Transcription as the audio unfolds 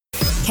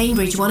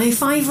Cambridge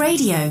 105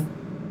 Radio.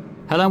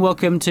 Hello and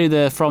welcome to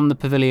the From the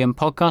Pavilion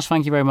podcast.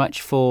 Thank you very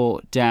much for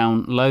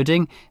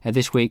downloading.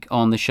 This week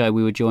on the show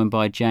we were joined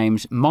by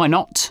James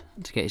Minott,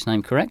 to get his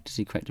name correct, as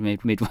he corrected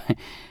me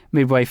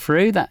midway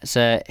through. That's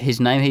his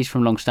name. He's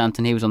from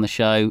Longstanton. He was on the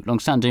show.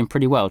 Longstanton doing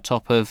pretty well,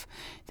 top of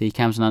the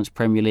Camden Nants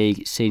Premier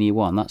League Senior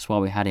 1. That's why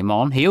we had him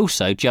on. He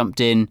also jumped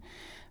in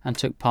and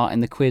took part in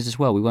the quiz as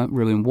well. We won't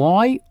ruin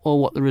why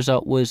or what the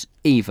result was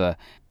either.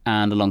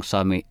 And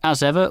alongside me,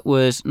 as ever,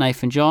 was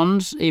Nathan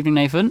Johns. Evening,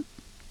 Nathan.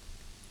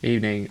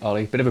 Evening,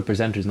 Ollie. Bit of a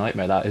presenter's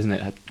nightmare, that, isn't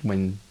it?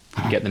 When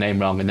you get the name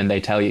wrong and then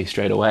they tell you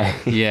straight away.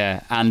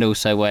 Yeah, and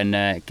also when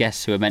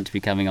guests who are meant to be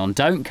coming on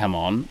don't come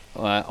on.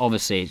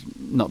 Obviously, it's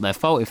not their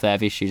fault if they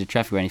have issues with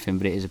traffic or anything,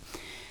 but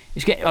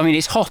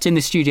it's hot in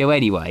the studio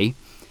anyway,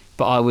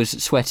 but I was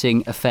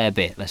sweating a fair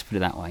bit, let's put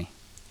it that way.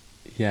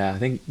 Yeah, I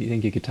think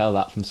you could tell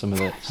that from some of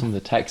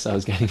the texts I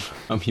was getting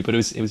from you, but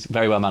it was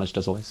very well managed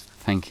as always.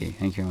 Thank you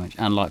very much,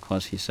 and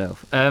likewise for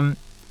yourself.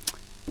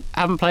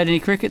 Haven't played any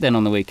cricket then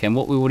on the weekend.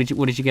 What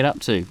did you get up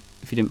to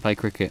if you didn't play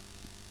cricket?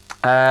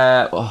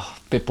 A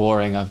bit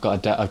boring. I've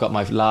got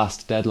my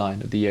last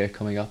deadline of the year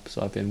coming up,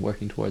 so I've been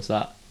working towards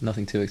that.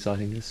 Nothing too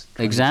exciting. Just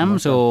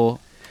exams or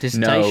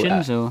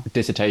dissertations or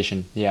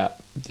dissertation. Yeah,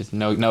 just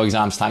no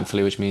exams,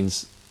 thankfully, which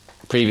means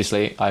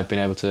previously I've been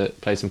able to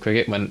play some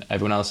cricket when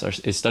everyone else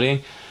is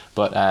studying,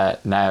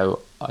 but now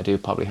I do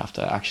probably have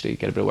to actually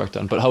get a bit of work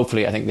done. But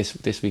hopefully, I think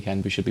this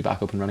weekend we should be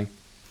back up and running.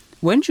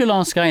 When's your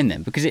last game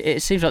then? Because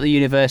it seems like the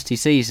university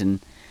season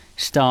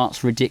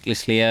starts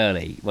ridiculously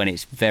early when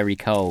it's very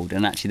cold,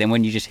 and actually then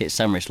when you just hit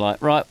summer, it's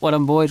like, right, well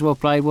done boys, well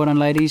played, well done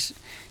ladies,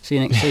 see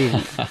you next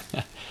season.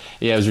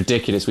 Yeah, it was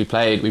ridiculous. We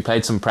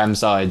played some Prem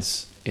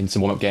sides in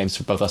some warm-up games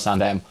for both us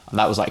and them, and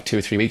that was like 2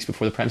 or 3 weeks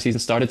before the Prem season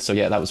started, so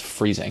yeah, that was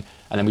freezing.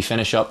 And then we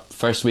finish up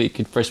first week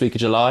of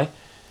July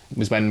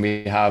was when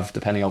we have,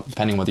 depending on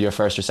whether you're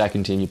first or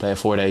second team, you play a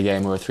 4-day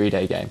game or a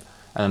 3-day game,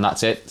 and then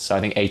that's it. So I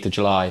think 8th of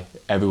July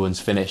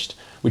everyone's finished,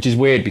 which is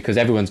weird because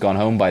everyone's gone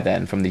home by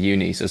then from the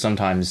uni, so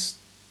sometimes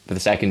for the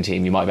second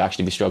team you might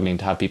actually be struggling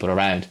to have people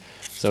around,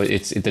 so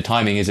the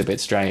timing is a bit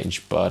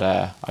strange, but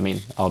I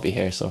mean, I'll be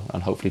here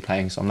and hopefully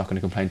playing, so I'm not going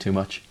to complain too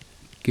much.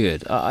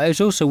 Good.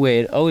 It's also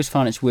weird, I always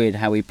find it's weird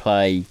how we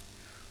play,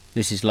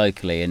 this is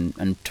locally and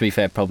to be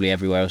fair probably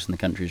everywhere else in the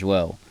country as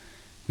well.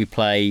 We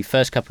play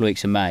first couple of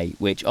weeks of May,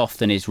 which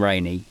often is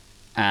rainy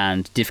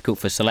and difficult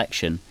for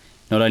selection,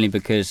 not only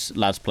because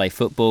lads play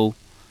football,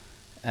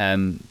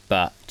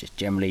 but just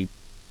generally,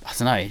 I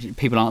don't know,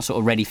 people aren't sort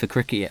of ready for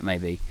cricket yet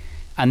maybe.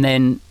 And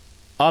then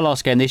our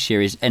last game this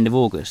year is end of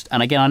August.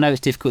 And again, I know it's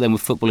difficult then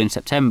with football in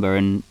September,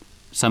 and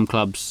some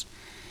clubs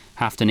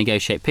have to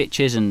negotiate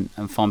pitches and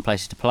find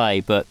places to play,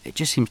 but it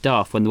just seems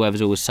daft when the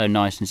weather's always so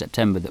nice in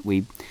September that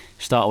we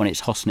start when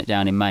it's hossing it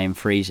down in May and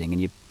freezing,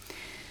 and you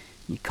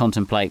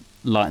contemplate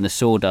lighting the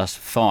sawdust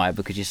fire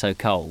because you're so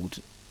cold,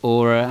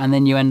 or and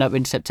then you end up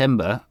in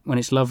September when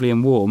it's lovely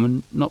and warm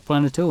and not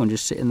playing at all and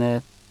just sitting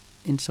there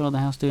inside the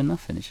house doing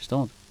nothing. It's just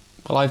odd.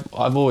 Well,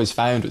 I've always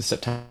found with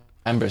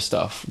September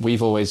stuff,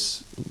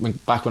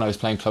 back when I was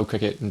playing club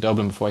cricket in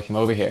Dublin before I came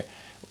over here,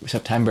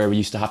 September we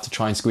used to have to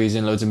try and squeeze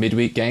in loads of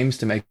midweek games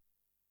to make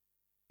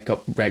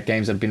up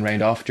games that had been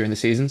rained off during the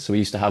season. So we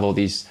used to have all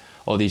these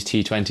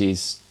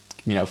T20s,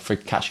 for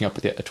catching up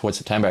towards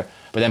September.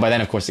 But then by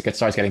then, of course, it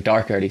starts getting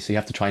dark early, so you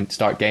have to try and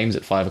start games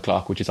at 5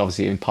 o'clock, which is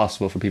obviously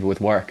impossible for people with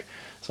work.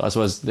 So I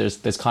suppose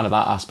there's kind of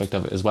that aspect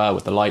of it as well,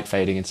 with the light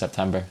fading in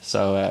September.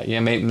 So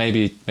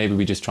maybe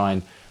we just try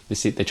and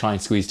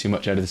squeeze too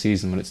much out of the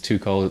season when it's too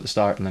cold at the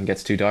start and then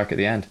gets too dark at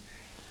the end.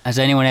 Has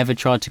anyone ever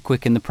tried to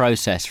quicken the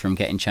process from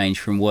getting changed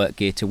from work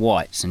gear to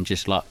whites and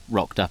just like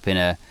rocked up in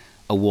a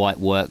white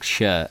work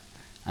shirt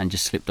and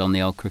just slipped on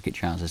the old cricket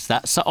trousers?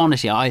 That's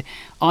honestly, I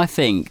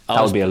think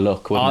that would be a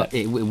look, wouldn't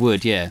it? It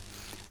would, yeah.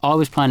 I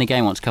was playing a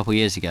game once a couple of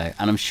years ago,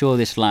 and I'm sure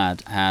this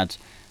lad had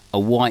a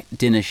white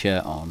dinner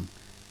shirt on,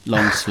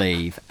 long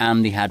sleeve,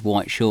 and he had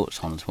white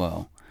shorts on as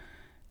well.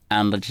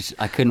 And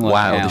I couldn't work it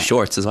out. Wow, the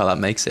shorts as well, that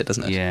makes it,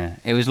 doesn't it? Yeah,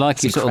 it was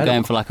like he's sort of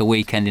going for like a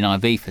weekend in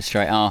Ibiza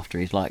straight after.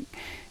 He's like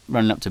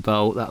running up to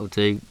bowl, that'll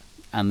do,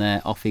 and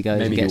there off he goes.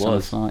 Maybe and gets he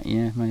was. on the flight.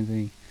 Yeah,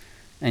 maybe.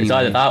 Anyway. It's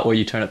either that or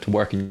you turn up to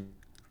work in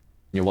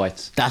your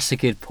whites. That's a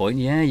good point.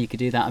 Yeah, you could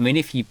do that. I mean,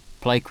 if you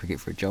play cricket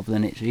for a job,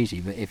 then it's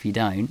easy. But if you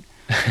don't,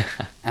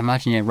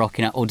 imagine you're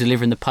rocking out or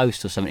delivering the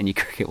post or something in your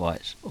cricket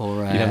whites.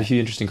 Or you'd have a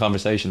few interesting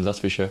conversations, that's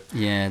for sure.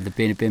 Yeah,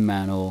 being a bin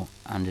man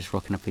and just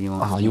rocking up in your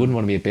whites. Oh, you wouldn't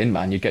want to be a bin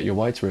man. You'd get your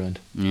whites ruined.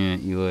 Yeah,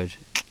 you would.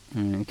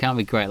 It can't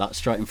be great, like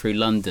striking through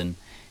London.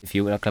 If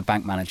you were like a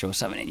bank manager or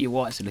something, your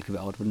whites would look a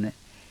bit odd, wouldn't it?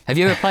 Have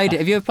you ever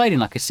played in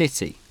like a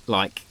city,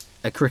 like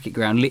a cricket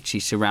ground, literally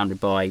surrounded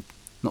by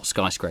not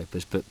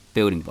skyscrapers but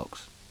building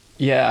blocks?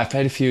 Yeah, I've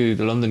played a few of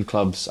the London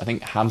clubs. I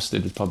think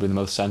Hampstead is probably the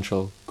most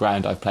central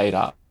ground I've played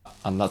at,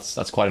 and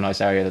that's quite a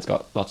nice area that's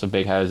got lots of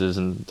big houses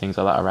and things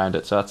like that around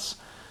it. So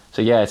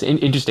it's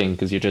interesting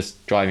because you're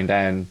just driving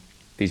down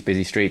these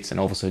busy streets and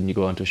all of a sudden you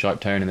go onto a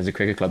sharp turn and there's a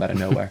cricket club out of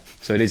nowhere.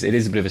 So it is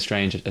a bit of a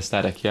strange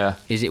aesthetic, yeah.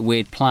 Is it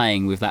weird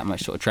playing with that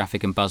much sort of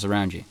traffic and buzz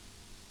around you?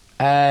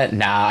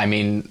 Nah, I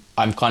mean,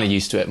 I'm kind of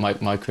used to it.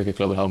 My cricket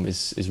club at home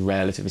is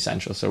relatively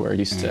central, so we're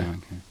used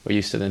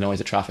to the noise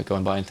of traffic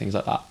going by and things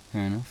like that.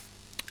 Fair enough.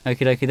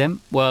 Okie dokie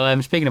then.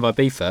 Well, speaking of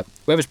Ibiza,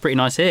 weather's pretty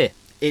nice here.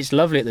 It's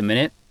lovely at the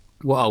minute.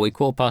 What are we,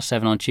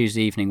 7:15 on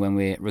Tuesday evening when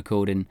we're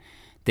recording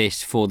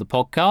this for the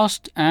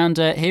podcast. And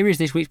here is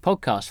this week's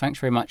podcast. Thanks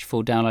very much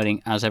for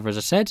downloading, as ever, as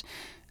I said.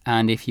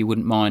 And if you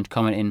wouldn't mind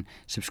commenting,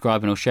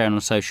 subscribing or sharing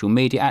on social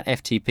media at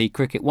FTP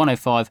Cricket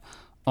 105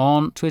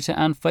 on Twitter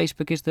and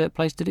Facebook is the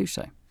place to do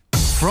so.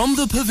 From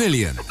the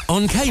Pavilion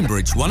on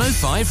Cambridge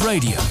 105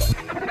 Radio.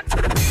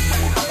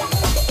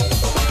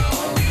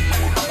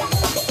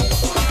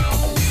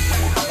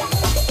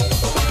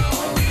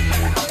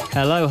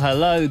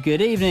 Hello,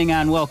 good evening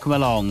and welcome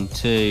along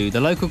to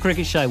the local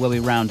cricket show where we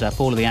round up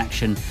all of the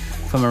action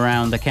from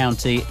around the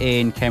county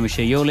in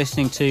Cambridgeshire. You're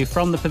listening to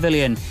From the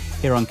Pavilion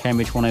here on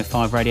Cambridge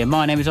 105 Radio.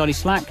 My name is Ollie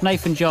Slack,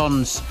 Nathan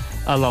Johns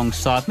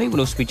alongside me. We'll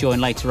also be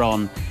joined later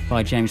on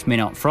by James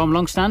Minott from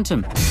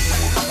Longstanton.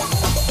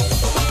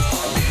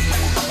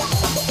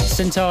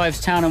 St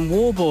Ives Town and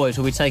Warboys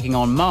will be taking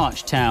on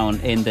March Town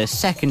in the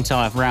second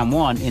tie of round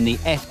one in the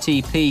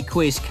FTP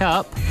Quiz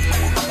Cup.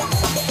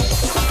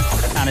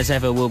 And as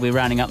ever, we'll be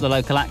rounding up the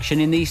local action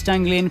in the East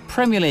Anglian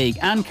Premier League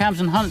and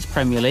Cabs and Hunts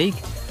Premier League,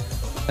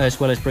 as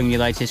well as bringing you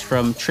the latest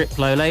from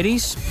Triplo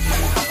Ladies.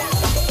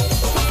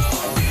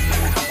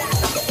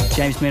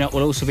 James Minott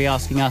will also be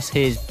asking us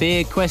his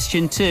beer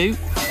question too.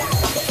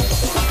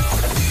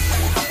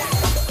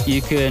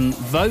 You can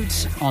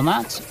vote on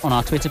that on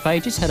our Twitter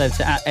pages. Head over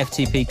to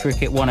 @FTP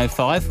Cricket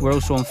 105. We're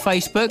also on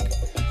Facebook.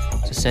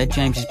 As I said,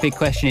 James's big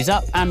question is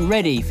up and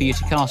ready for you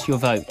to cast your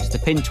vote. It's the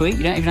pinned tweet.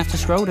 You don't even have to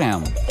scroll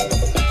down.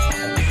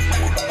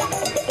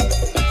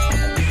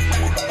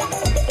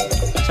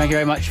 Thank you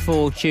very much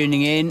for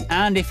tuning in.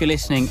 And if you're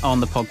listening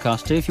on the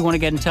podcast too, if you want to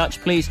get in touch,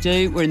 please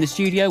do. We're in the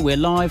studio. We're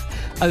live.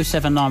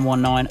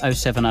 07919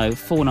 070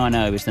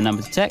 490 is the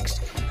number to text.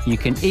 You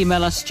can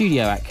email us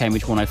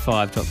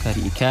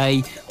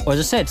studio@cambridge105.co.uk. Or as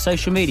I said,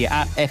 social media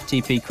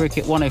 @FTP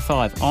Cricket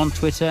 105 on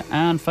Twitter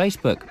and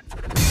Facebook.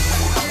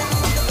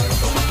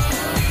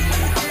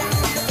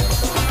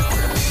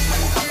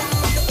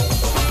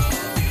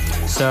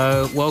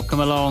 So, welcome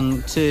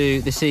along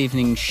to this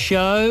evening's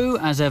show.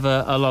 As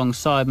ever,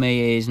 alongside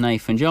me is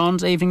Nathan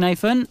Johns. Evening,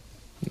 Nathan.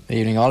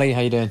 Evening, Ollie.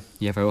 How you doing?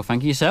 Yeah, very well,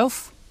 thank you.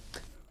 Yourself?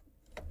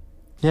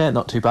 Yeah,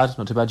 not too bad.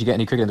 Not too bad. Did you get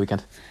any cricket on the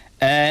weekend?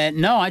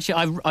 No,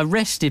 actually, I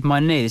rested my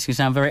knee. This can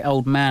sound very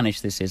old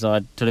manish, this is. I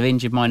sort of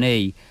injured my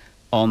knee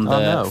on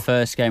the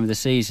first game of the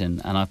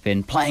season, and I've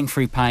been playing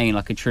through pain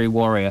like a true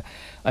warrior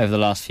over the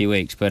last few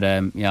weeks. But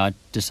I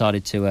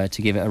decided to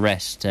give it a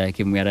rest,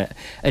 given we had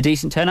a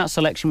decent turnout.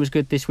 Selection was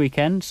good this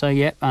weekend, so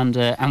yeah, and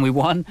we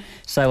won.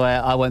 So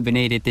I won't be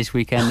needed this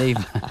weekend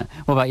either.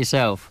 What about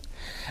yourself?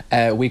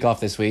 Week off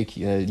this week.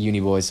 Uni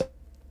boys,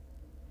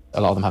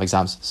 a lot of them have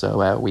exams,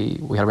 so we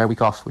had a rare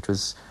week off, which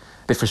was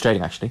a bit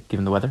frustrating actually,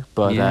 given the weather.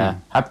 But yeah.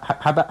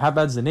 How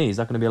bad's the knee? Is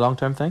that going to be a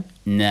long-term thing?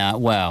 Nah,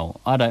 well,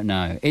 I don't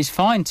know. It's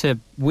fine to,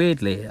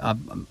 weirdly,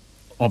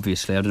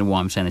 obviously, I don't know why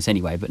I'm saying this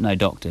anyway, but no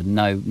doctor,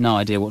 no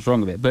idea what's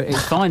wrong with it. But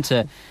it's fine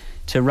to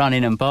run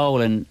in and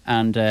bowl and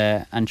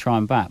try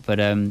and bat. But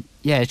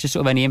yeah, it's just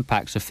sort of any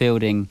impacts of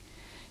fielding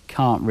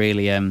can't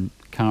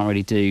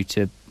really do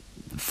to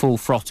full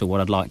throttle what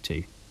I'd like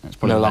to. That's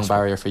probably no long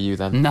barrier for you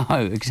then. No,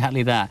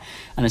 exactly that.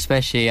 And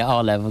especially at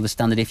our level, the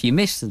standard, if you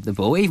miss the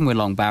ball, even with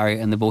long barrier,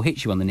 and the ball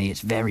hits you on the knee,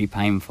 it's very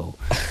painful.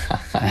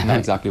 Not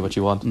exactly what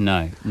you want.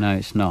 No,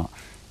 it's not.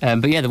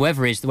 But yeah, the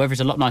weather is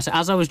a lot nicer.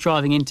 As I was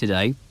driving in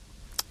today,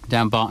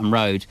 down Barton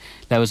Road,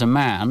 there was a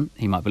man,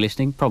 he might be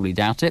listening, probably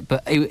doubt it,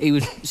 but he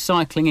was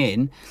cycling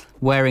in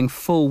wearing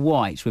full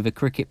white with a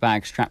cricket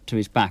bag strapped to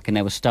his back, and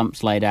there were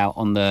stumps laid out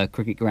on the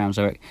cricket grounds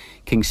there at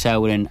King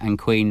Selwyn and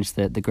Queen's,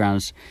 the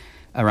grounds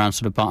around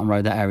sort of Barton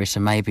Road, that area. So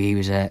maybe he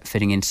was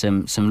fitting in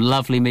some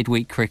lovely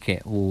midweek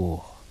cricket.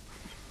 Oh,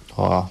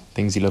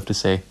 things you love to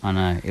see. I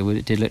know,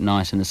 it did look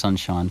nice in the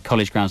sunshine.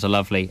 College grounds are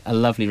lovely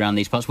around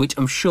these parts, which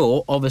I'm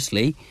sure,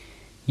 obviously,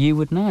 you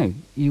would know.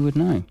 Yeah,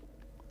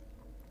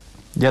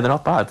 they're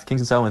not bad. Kings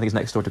and Selwyn, I think, is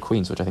next door to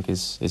Queen's, which I think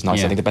is nice.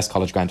 Yeah. I think the best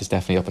college ground is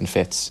definitely up in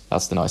Fitz.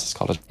 That's the nicest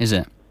college. Is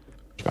it?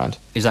 Ground.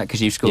 Is that because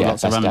you've scored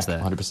lots of runs there?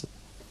 100%.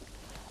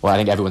 Well, I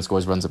think everyone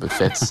scores runs up at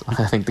Fitz.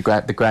 I think the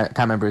can't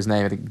remember his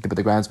name, but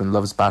the groundsman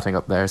loves batting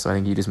up there, so I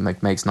think he just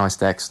makes nice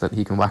decks that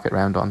he can whack it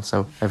round on,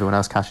 so everyone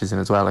else cashes in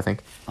as well, I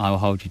think. I will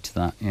hold you to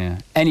that, yeah.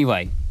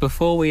 Anyway,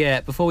 before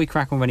we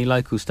crack on with any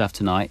local stuff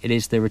tonight, it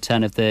is the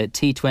return of the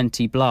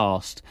T20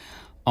 Blast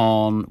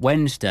on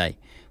Wednesday,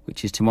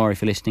 which is tomorrow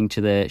if you're listening to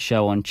the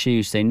show on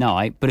Tuesday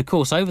night. But of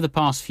course, over the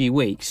past few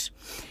weeks,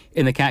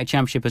 in the County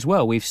Championship as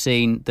well, we've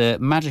seen the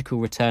magical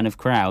return of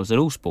crowds at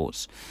all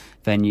sports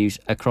venues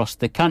across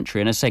the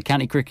country. And as I say,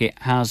 county cricket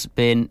has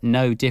been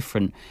no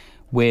different,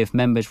 with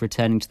members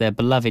returning to their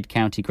beloved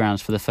county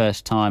grounds for the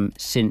first time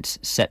since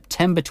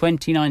September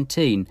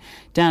 2019.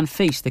 Dan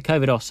Feast, the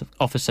COVID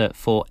officer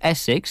for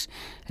Essex,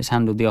 has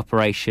handled the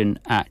operation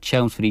at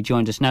Chelmsford. He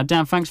joined us now.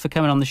 Dan, thanks for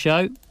coming on the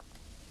show.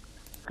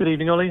 Good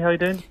evening, Ollie. How are you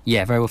doing?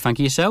 Yeah, very well, thank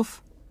you.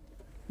 Yourself?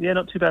 Yeah,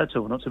 not too bad at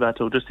all. Not too bad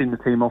at all. Just seen the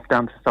team off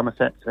down to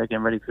Somerset, so they're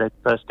getting ready for their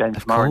first game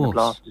tomorrow in the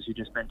Blast, as you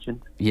just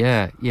mentioned.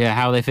 Yeah.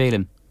 How are they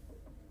feeling?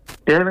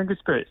 Yeah, they're in good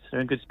spirits.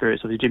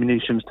 Obviously, Jimmy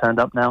Neesham's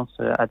turned up now,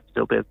 so it adds a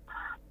little bit of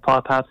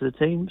firepower to the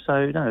team.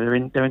 So no, they're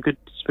in good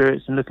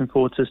spirits and looking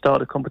forward to the start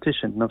of the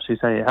competition. And obviously,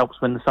 it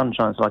helps when the sun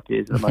shines like it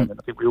is at the moment.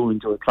 I think we all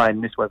enjoy playing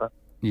in this weather.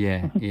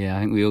 Yeah, I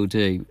think we all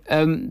do.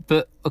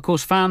 But of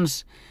course,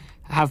 fans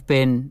have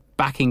been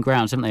back in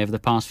grounds, haven't they, over the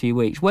past few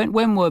weeks?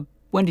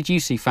 When did you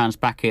see fans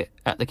back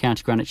at the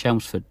county ground at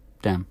Chelmsford,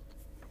 Dan?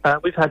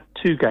 We've had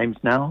 2 games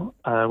now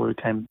where we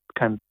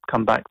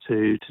come back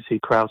to see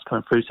crowds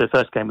coming through. So the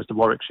first game was the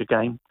Warwickshire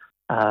game.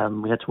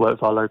 We had to work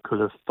with our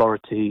local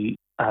authority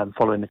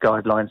following the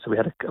guidelines. So we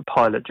had a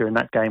pilot during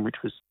that game, which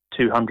was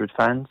 200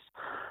 fans.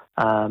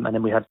 And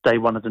then we had day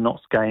 1 of the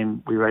Notts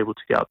game. We were able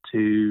to get up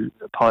to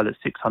a pilot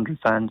 600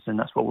 fans, and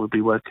that's what we'll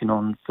be working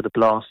on for the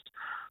Blast.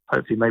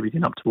 Hopefully maybe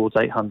getting up towards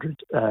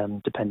 800,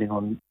 depending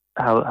on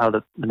how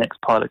the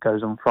next pilot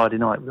goes on Friday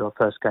night with our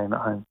first game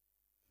at home.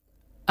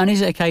 And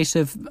is it a case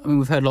of,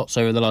 we've heard lots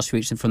over the last few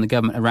weeks from the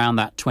government around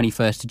that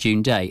 21st of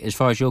June date. As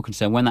far as you're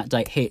concerned, when that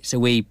date hits, are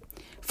we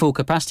full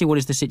capacity? What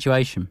is the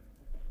situation?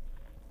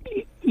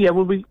 Yeah,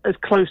 we'll be as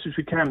close as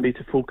we can be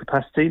to full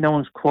capacity. No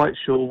one's quite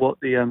sure what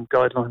the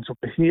guidelines will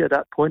be at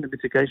that point of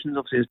mitigations.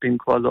 Obviously, there's been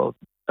quite a lot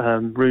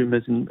of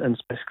rumours and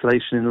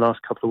speculation in the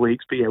last couple of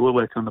weeks. But yeah, we're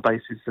working on the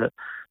basis that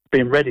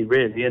being ready,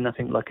 really, and I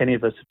think like any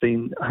of us have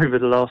been over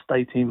the last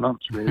 18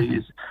 months, really,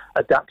 is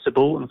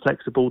adaptable and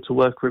flexible to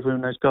work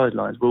within those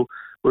guidelines.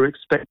 We're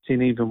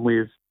expecting, even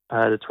with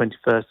the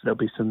 21st, there'll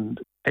be some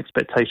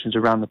expectations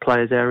around the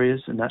players'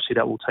 areas, and actually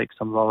that will take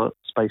some of our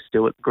space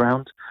still at the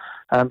ground.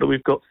 But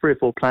we've got 3 or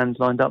 4 plans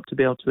lined up to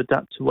be able to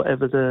adapt to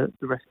whatever the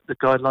rest of the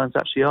guidelines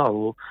actually are,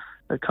 or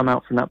come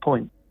out from that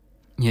point.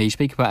 Yeah, you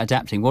speak about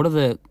adapting. What are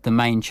the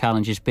main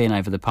challenges been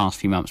over the past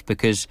few months?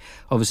 Because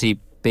obviously,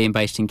 being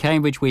based in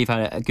Cambridge, we've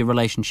had a good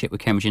relationship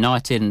with Cambridge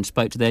United and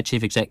spoke to their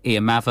chief exec,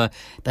 Ian Mather.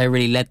 They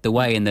really led the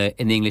way in the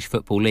English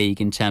Football League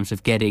in terms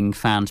of getting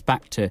fans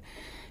back to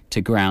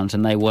grounds,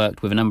 and they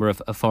worked with a number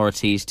of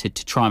authorities to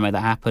try and make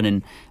that happen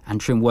and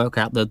try and work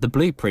out the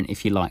blueprint,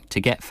 if you like, to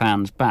get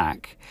fans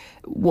back.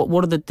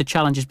 What are the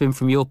challenges been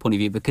from your point of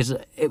view? Because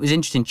it was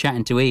interesting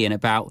chatting to Ian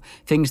about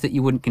things that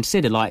you wouldn't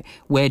consider, like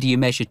where do you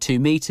measure 2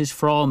 metres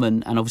from,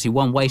 and obviously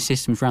one-way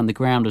systems around the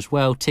ground as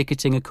well,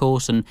 ticketing, of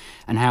course, and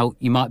how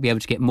you might be able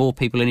to get more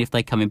people in if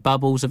they come in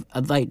bubbles.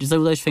 Does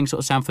all those things sort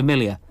of sound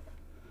familiar?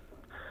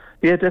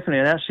 Yeah, definitely.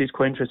 And actually, it's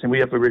quite interesting. We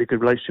have a really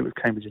good relationship with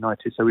Cambridge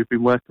United, so we've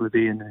been working with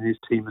Ian and his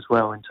team as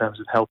well in terms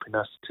of helping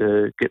us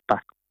to get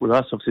back with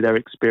us. Obviously, their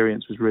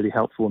experience was really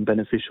helpful and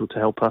beneficial to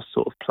help us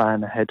sort of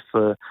plan ahead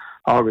for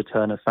our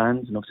return of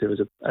fans. And obviously, there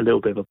was a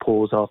little bit of a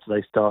pause after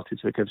they started,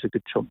 so it gives us a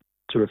good chance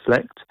to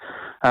reflect.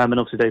 And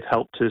obviously, they've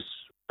helped us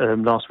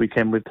last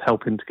weekend with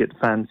helping to get the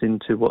fans in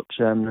to watch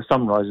the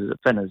Sunrisers at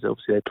Fenners.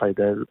 Obviously, they played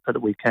there at the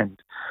weekend.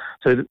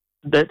 So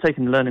they're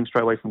taking learning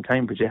straight away from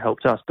Cambridge. It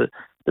helped us. But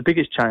the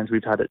biggest challenge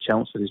we've had at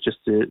Chelmsford is just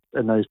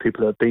and those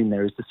people that have been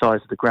there, is the size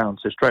of the ground.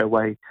 So straight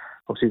away,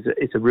 obviously,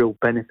 it's a real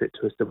benefit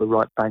to us that we're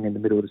right bang in the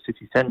middle of the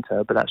city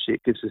centre, but actually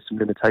it gives us some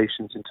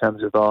limitations in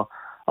terms of our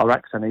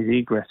access. The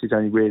egress is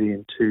only really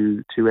in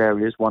two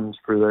areas. One's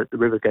through the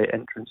Rivergate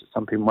entrance, that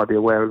some people might be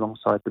aware,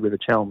 alongside the River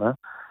Chelmer,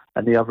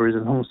 and the other is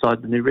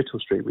alongside the new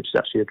Riddle Street, which is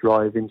actually a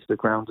drive into the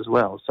ground as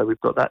well. So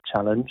we've got that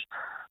challenge.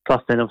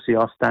 Plus then obviously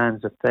our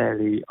stands are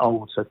fairly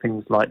old, so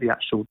things like the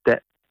actual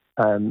depth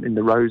in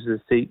the rows of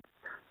the seats,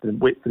 the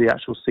width of the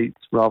actual seats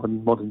rather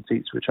than modern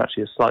seats, which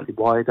actually are slightly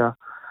wider.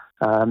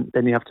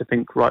 Then you have to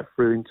think right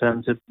through in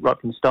terms of, right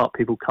from the start,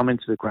 people come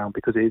into the ground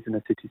because it is in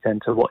a city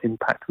centre. What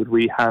impact would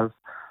we have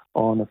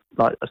on,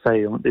 like I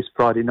say, on this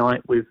Friday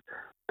night with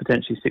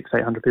potentially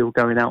 600-800 people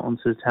going out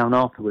onto the town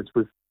afterwards,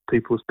 with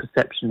people's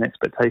perception and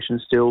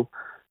expectations still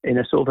in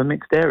a sort of a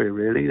mixed area,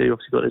 really. They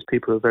obviously got those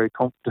people who are very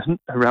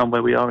confident around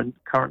where we are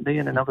currently,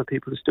 and then other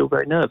people are still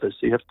very nervous.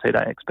 So you have to take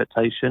that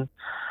expectation.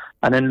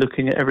 And then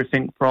looking at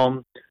everything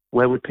from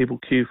where would people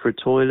queue for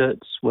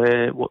toilets,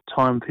 what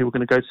time are people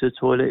going to go to the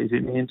toilet, is it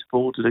in the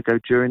interval, do they go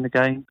during the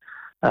game,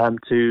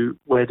 to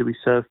where do we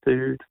serve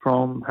food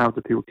from, how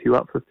do people queue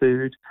up for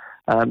food,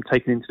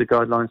 taking into the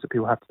guidelines that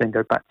people have to then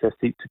go back to their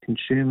seat to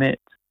consume it.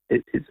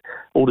 It's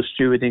all the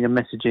stewarding and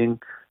messaging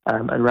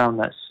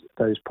around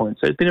those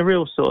points. So it's been a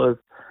real sort of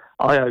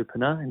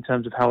eye-opener in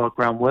terms of how our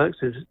ground works.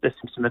 There's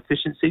some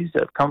efficiencies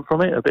that have come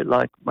from it, a bit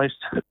like most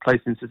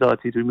places in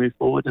society as we move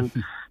forward, and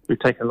we've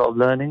taken a lot of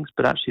learnings,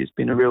 but actually it's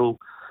been a real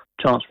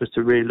chance for us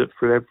to really look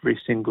through every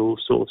single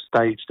sort of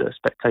stage that a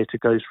spectator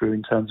goes through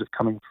in terms of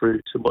coming through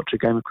to watch a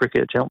game of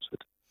cricket at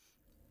Chelmsford.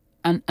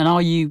 And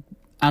are you,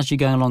 as you're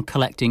going along,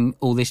 collecting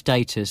all this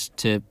data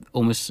to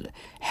almost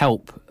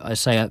help, I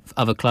say,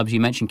 other clubs? You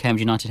mentioned Cambridge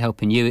United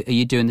helping you. Are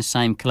you doing the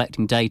same,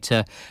 collecting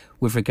data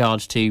with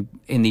regards to,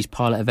 in these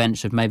pilot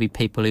events, of maybe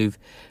people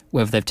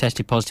whether they've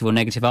tested positive or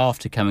negative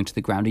after coming to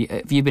the ground?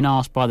 Have you been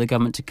asked by the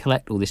government to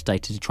collect all this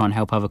data to try and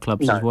help other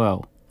clubs as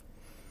well?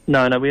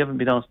 No, we haven't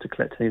been asked to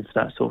collect any of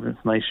that sort of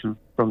information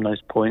from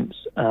those points.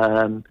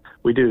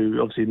 We do,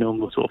 obviously,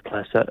 normal sort of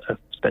player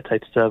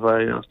spectator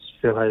survey to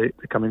feel how they're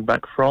coming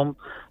back from.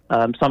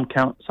 Some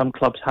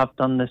clubs have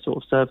done this sort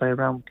of survey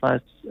around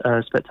players,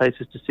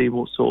 spectators, to see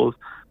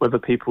whether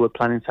people were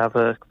planning to have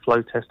a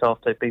flow test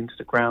after they've been to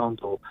the ground,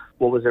 or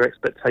what was their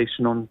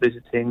expectation on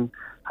visiting.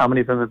 How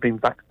many of them have been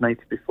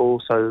vaccinated before?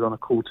 So on a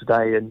call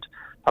today, and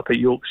up at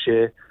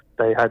Yorkshire,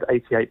 they had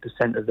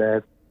 88% of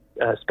their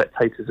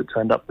spectators that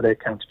turned up for their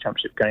county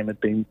championship game had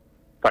been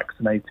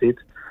vaccinated,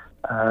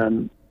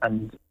 and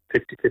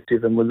 50-50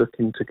 of them were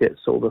looking to get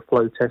sort of a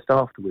flow test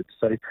afterwards.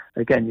 So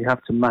again, you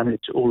have to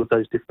manage all of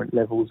those different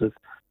levels of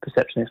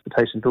perception and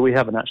expectations, but we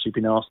haven't actually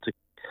been asked to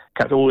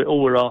catch.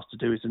 All we're asked to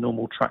do is a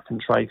normal track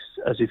and trace,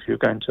 as if you're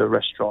going to a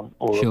restaurant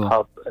or a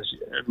pub, as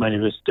many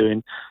of us are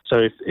doing.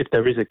 So if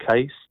there is a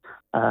case,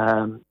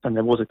 and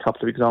there was a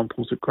couple of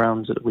examples of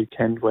grounds at the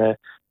weekend where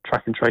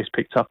track and trace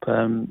picked up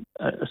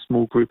a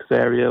small group of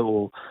area,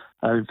 or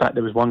in fact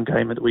there was one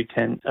game at the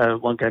weekend,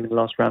 one game in the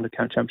last round of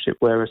county championship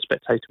where a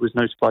spectator was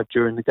notified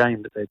during the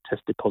game that they'd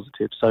tested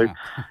positive. So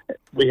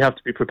we have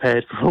to be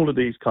prepared for all of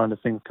these kind of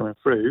things coming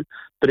through.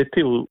 But if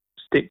people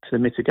stick to the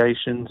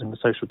mitigations and the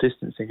social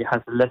distancing, it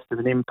has less of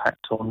an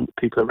impact on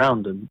people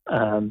around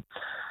them.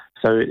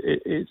 So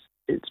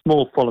it's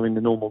more following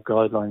the normal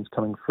guidelines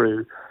coming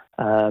through,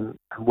 and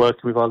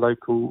working with our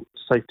local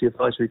safety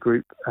advisory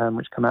group,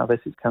 which come out of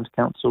Essex County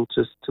Council,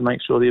 to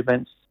make sure the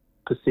event's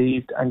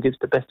perceived and gives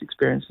the best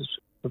experiences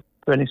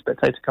for any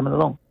spectator coming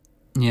along.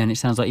 Yeah, and it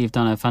sounds like you've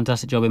done a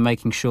fantastic job in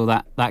making sure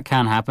that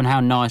can happen. How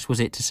nice was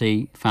it to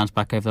see fans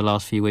back over the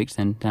last few weeks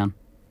then, Dan?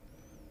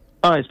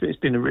 Oh, it's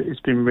been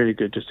really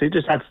good to see. It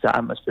just adds to that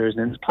atmosphere, isn't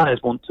it? The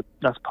players want to.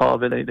 That's part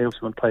of it. They also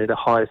want to play at the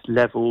highest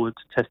level to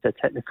test their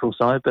technical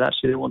side, but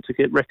actually they want to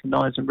get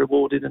recognised and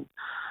rewarded and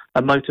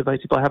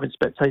motivated by having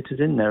spectators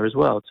in there as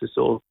well to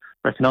sort of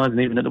recognise. And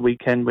even at the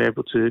weekend, we're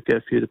able to get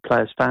a few of the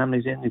players'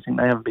 families in. You think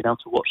they haven't been able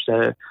to watch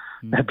their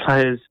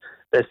players,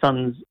 their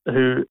sons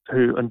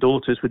and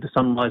daughters with the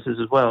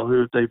Sunrisers as well,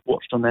 who they've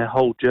watched on their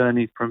whole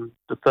journey from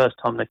the first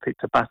time they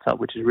picked a bat up,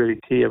 which is really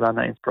key around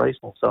that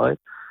inspirational side.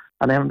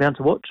 And they haven't been able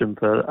to watch them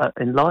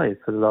in live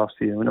for the last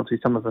few. And obviously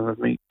some of them have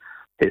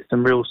hit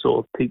some real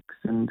sort of peaks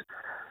and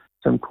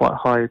some quite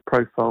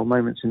high-profile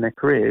moments in their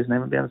careers, and they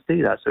haven't been able to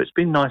see that. So it's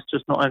been nice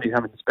just not only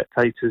having the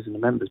spectators and the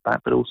members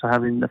back, but also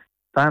having the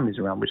families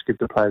around, which gives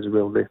the players a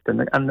real lift, and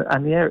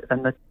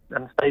the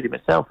stadium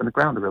itself and the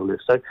ground a real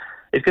lift. So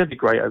it's going to be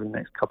great over the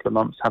next couple of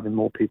months, having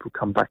more people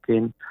come back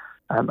in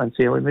and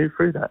see how we move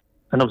through that.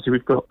 And obviously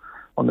we've got,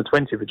 on the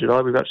 20th of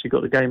July, we've actually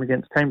got the game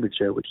against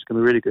Cambridgeshire, which is going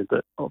to be really good.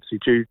 But obviously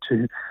due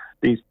to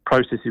these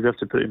processes we have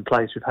to put in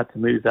place, we've had to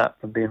move that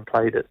from being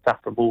played at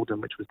Saffron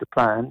Walden, which was the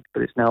plan,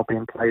 but it's now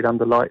being played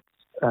under lights,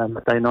 a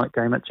day-night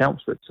game at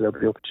Chelmsford. So there'll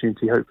be the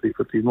opportunity, hopefully,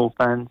 for a few more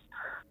fans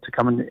to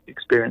come and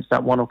experience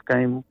that one-off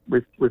game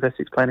with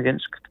Essex playing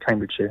against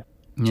Cambridgeshire.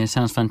 Yeah,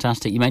 sounds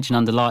fantastic. You mentioned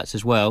under lights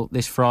as well.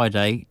 This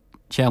Friday,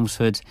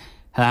 Chelmsford,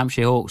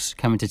 Hampshire Hawks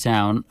coming to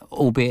town,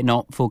 albeit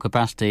not full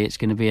capacity. It's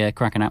going to be a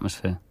cracking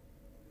atmosphere.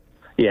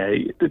 Yeah,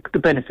 the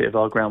benefit of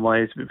our ground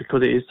is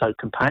because it is so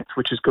compact,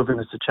 which has given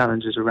us the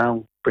challenges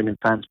around bringing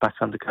fans back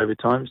under COVID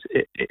times.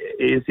 It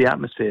is the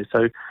atmosphere.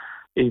 So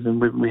even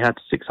when we had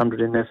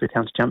 600 in there for the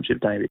county championship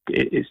day,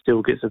 it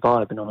still gets a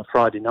vibe. And on a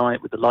Friday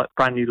night with the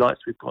brand new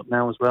lights we've got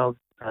now as well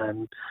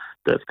that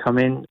have come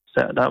in,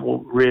 so that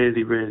will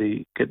really,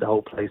 really get the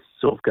whole place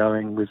sort of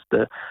going with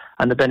the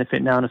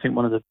benefit now. And I think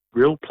one of the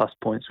real plus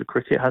points for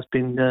cricket has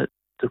been the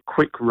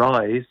quick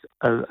rise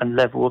and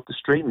level of the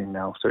streaming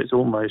now. So it's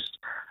almost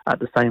at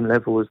the same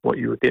level as what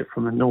you would get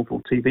from a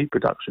normal TV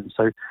production.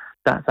 So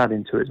that's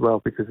adding to it as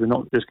well, because we're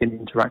not just getting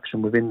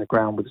interaction within the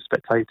ground with the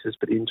spectators,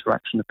 but the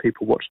interaction of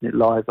people watching it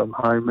live at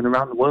home and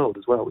around the world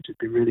as well, which would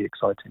be really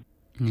exciting.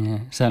 Yeah,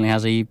 certainly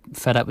has. Are you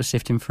fed up with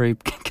sifting through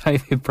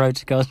COVID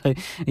protocols? Are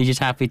you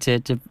just happy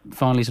to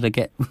finally sort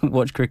of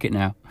watch cricket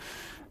now?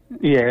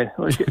 Yeah,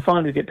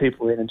 finally get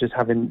people in, and just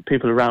having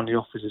people around the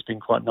office has been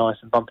quite nice,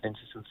 and bumping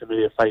into some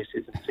familiar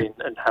faces and seeing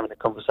and having a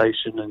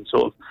conversation, and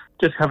sort of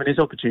just having this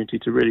opportunity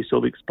to really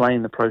sort of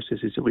explain the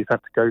processes that we've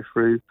had to go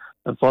through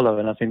and follow.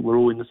 And I think we're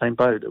all in the same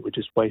boat, that we're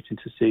just waiting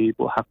to see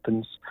what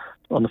happens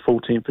on the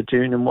 14th of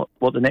June and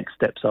what the next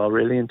steps are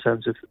really in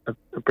terms of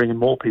bringing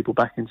more people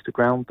back into the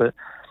ground. But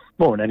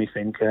more than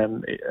anything,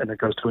 and it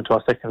goes into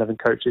our second 11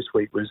 coach this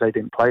week, whereas they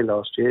didn't play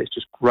last year. It's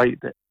just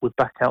great that we're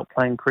back out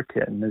playing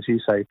cricket, and as you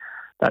say,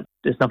 that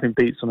there's nothing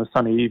beats on a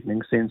sunny evening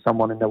seeing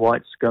someone in their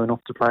whites going off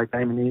to play a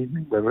game in the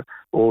evening.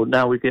 Or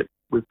now we get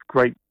with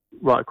great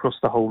right across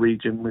the whole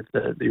region with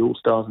the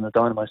All-Stars and the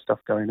Dynamo stuff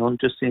going on,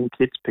 just seeing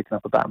kids picking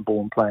up a bat and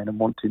ball and playing and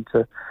wanting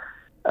to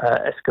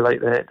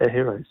escalate their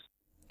heroes.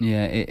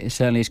 Yeah, it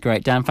certainly is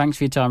great. Dan, thanks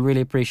for your time.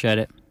 Really appreciate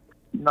it.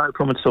 No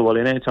problem at all,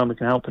 Ollie. And anytime we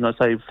can help, and I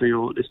say for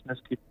your listeners,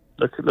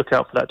 look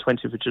out for that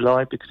 20th of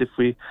July, because if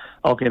we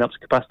are getting up to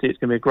capacity, it's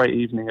going to be a great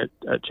evening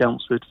at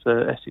Chelmsford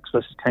for Essex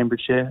versus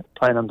Cambridgeshire,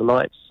 playing under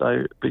lights.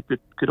 So it'll be a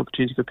good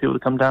opportunity for people to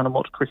come down and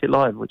watch cricket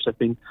live, which they've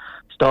been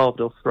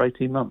starved of for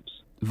 18 months.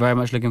 Very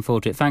much looking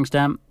forward to it. Thanks,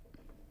 Dan.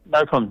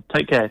 No problem.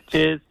 Take care.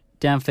 Cheers.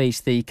 Dan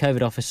Feast, the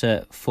COVID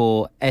officer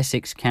for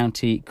Essex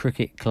County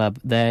Cricket Club,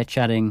 there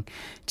chatting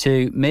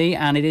to me,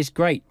 and it is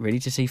great really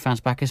to see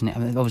fans back, isn't it? I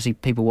mean, obviously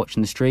people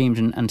watching the streams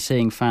and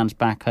seeing fans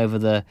back over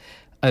the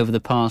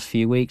past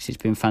few weeks, it's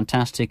been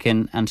fantastic.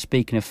 And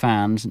speaking of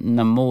fans,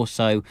 no more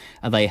so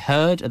are they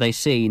heard, are they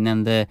seen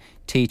than the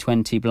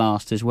T20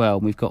 Blast as well.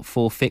 We've got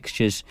 4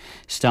 fixtures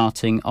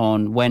starting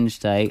on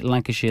Wednesday: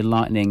 Lancashire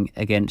Lightning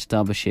against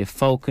Derbyshire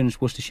Falcons,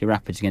 Worcestershire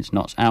Rapids against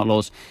Notts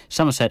Outlaws,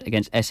 Somerset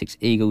against Essex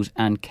Eagles,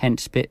 and Kent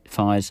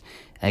Spitfires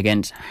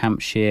against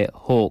Hampshire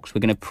Hawks.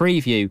 We're going to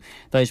preview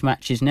those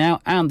matches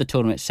now and the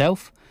tournament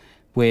itself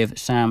with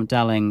Sam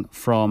Dalling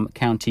from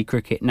County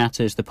Cricket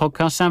Natters, the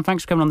podcast. Sam,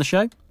 thanks for coming on the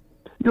show.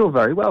 You're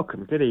very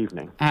welcome. Good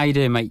evening. How you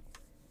doing, mate?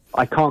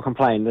 I can't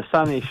complain. The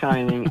sun is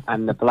shining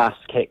and the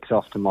Blast kicks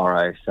off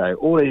tomorrow. So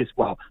all is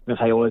well. I'm going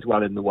to say all is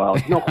well in the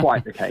world. Not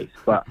quite the case,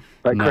 but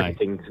no.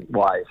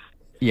 Cricketing-wise.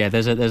 Yeah,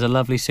 there's a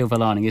lovely silver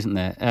lining, isn't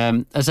there?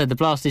 As I said, the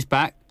Blast is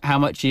back. How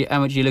much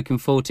are you looking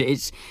forward to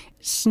it?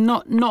 It's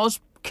not as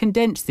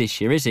condensed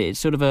this year, is it? It's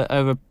sort of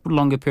over a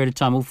longer period of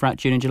time, all throughout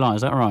June and July.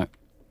 Is that right?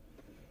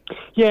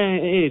 Yeah,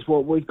 it is.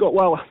 Well, we've got...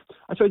 Well,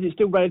 I suppose it's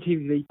still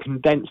relatively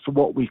condensed for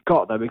what we've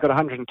got, though. We've got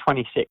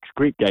 126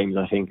 group games,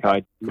 I think,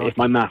 if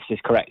my maths is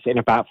correct, in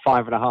about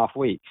 5.5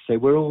 weeks. So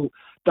we're all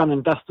done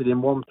and dusted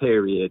in one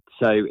period.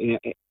 So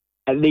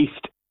at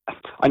least,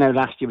 I know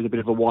last year was a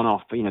bit of a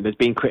one-off. But, there's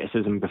been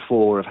criticism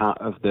before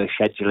of the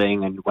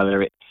scheduling and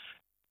whether it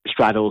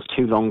straddles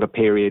too long a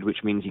period,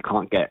 which means you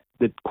can't get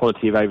the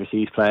quality of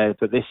overseas players.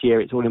 But this year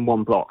it's all in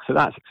one block, so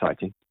that's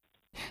exciting.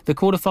 The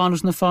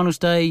quarterfinals and the finals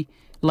day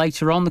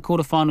later on. The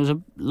quarterfinals are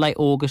late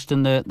August,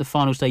 and the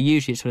finals day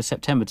usually it's sort of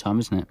September time,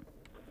 isn't it?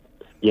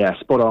 Yeah,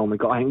 spot on. We've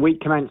got, I think, week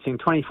commencing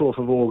 24th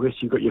of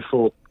August. You've got your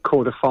 4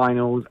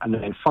 quarterfinals, and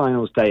then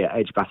finals day at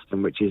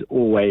Edgbaston, which is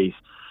always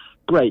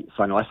great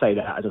fun. I say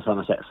that as a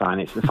Somerset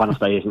fan. The finals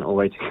day isn't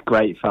always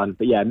great fun,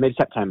 but yeah,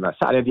 mid-September,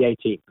 Saturday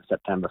the 18th of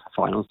September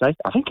for finals day.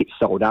 I think it's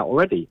sold out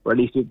already, or at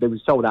least they were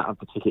sold out of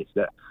the tickets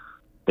that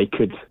they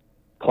could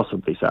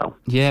possibly sell.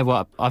 Yeah,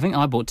 well, I think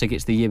I bought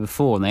tickets the year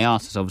before, and they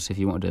asked us obviously if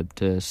you wanted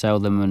to sell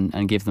them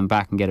and give them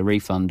back and get a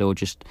refund, or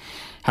just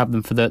have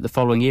them for the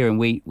following year, and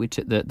we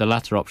took the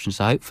latter option.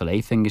 So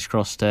hopefully, fingers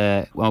crossed,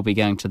 I'll be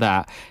going to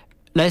that.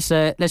 Let's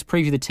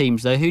preview the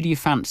teams though. Who do you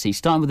fancy?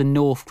 Starting with the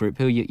North group,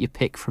 who you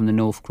pick from the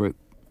North group?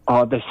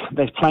 Oh,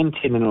 there's plenty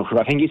in the North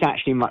group. I think it's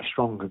actually a much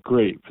stronger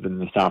group than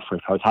the South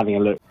group. I was having a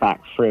look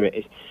back through it.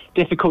 It's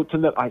difficult to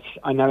look.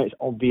 I know it's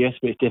obvious,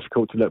 but it's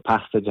difficult to look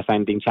past the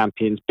defending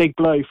champions. Big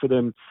blow for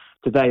them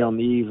today on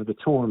the eve of the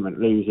tournament,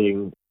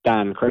 losing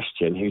Dan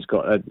Christian, who's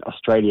got an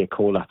Australia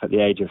call-up at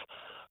the age of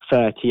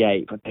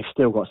 38, but they've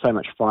still got so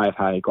much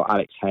firepower. They've got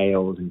Alex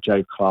Hales and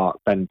Joe Clark,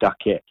 Ben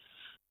Duckett,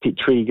 Pete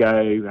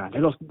Trigo.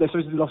 They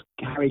supposedly lost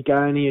Harry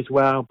Gurney as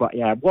well. But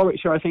yeah,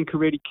 Warwickshire I think are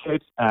really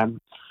good.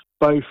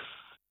 Both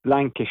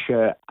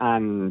Lancashire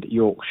and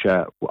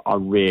Yorkshire are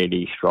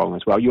really strong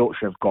as well.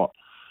 Yorkshire have got,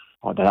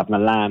 they have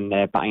Milan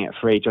there batting at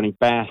 3, Johnny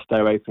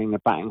Bairstow opening the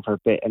batting for a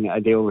bit, and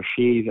Adil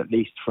Rashid at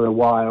least for a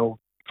while.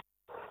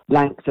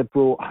 Lancs have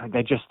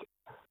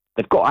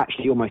they've got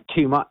actually almost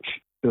too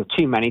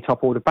many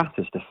top order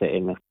batters to fit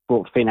in. They've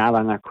brought Finn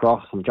Allen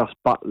across, and Josh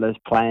Butler's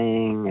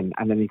playing,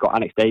 and then you've got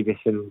Alex Davis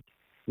and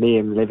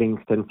Liam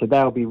Livingston, so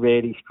they'll be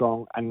really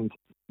strong. And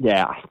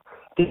yeah,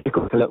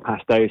 difficult to look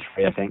past those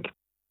 3, I think.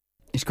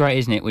 It's great,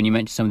 isn't it, when you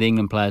mention some of the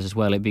England players as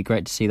well? It'd be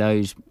great to see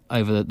those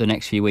over the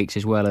next few weeks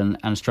as well,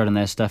 and strutting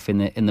their stuff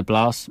in the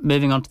Blast.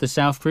 Moving on to the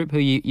South group, who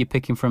you're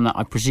picking from that?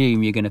 I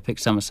presume you're going to pick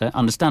Somerset,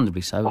 understandably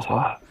so as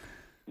well.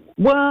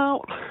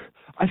 Well,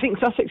 I think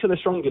Sussex are the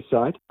strongest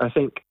side. I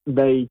think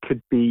they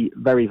could be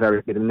very,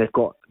 very good. And they've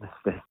got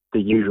the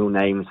usual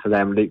names for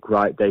them: Luke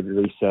Wright, David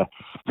Reeser.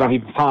 Ravi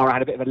Bopara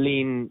had a bit of a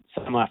lean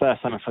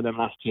first summer for them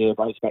last year,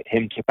 but I expect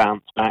him to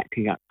bounce back.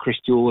 You got Chris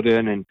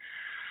Jordan and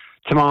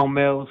Tamal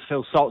Mills,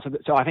 Phil Salt.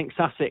 So I think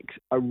Sussex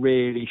are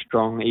really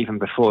strong, even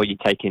before you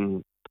take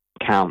into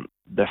account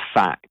the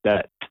fact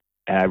that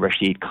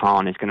Rashid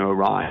Khan is going to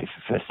arrive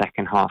for the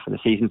second half of the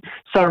season.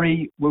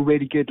 Surrey were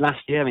really good last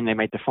year. I mean, they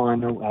made the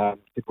final,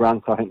 the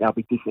Grant, so I think they'll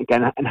be decent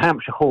again. And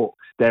Hampshire Hawks,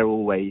 they're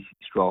always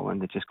strong,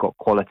 and they've just got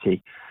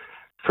quality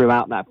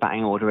throughout that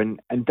batting order. And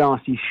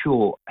Darcy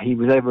Short, he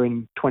was over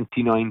in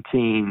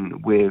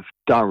 2019 with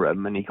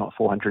Durham, and he got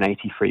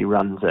 483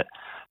 runs at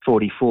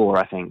 44,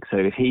 I think. So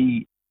if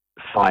he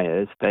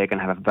fires, they're going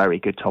to have a very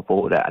good top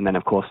order. And then,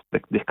 of course,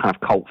 this kind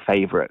of cult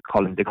favourite,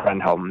 Colin de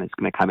Grandhomme, is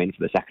going to come in for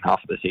the second half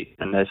of the season.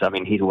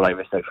 And he's all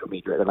over social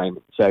media at the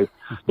moment. So,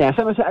 yeah,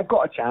 Somerset have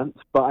got a chance,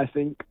 but I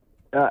think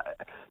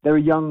they're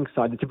a young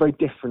side. It's a very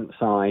different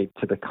side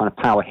to the kind of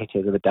power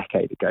hitters of a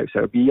decade ago. So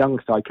it'd be a young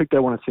side. Could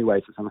go one or two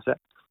ways for Somerset.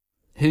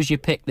 Who's your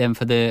pick then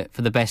for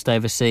the best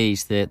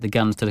overseas, the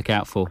guns to look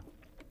out for?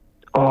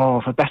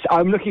 Oh, for best,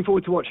 I'm looking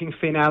forward to watching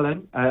Finn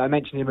Allen. I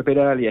mentioned him a bit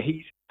earlier.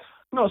 He's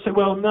not so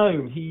well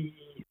known. He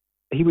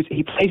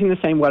plays in the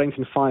same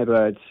Wellington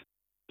Firebirds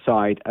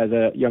side as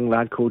a young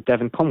lad called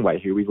Devon Conway,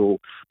 who we've all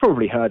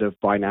probably heard of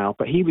by now.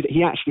 But he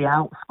actually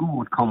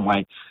outscored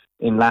Conway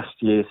in last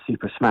year's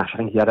Super Smash. I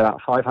think he had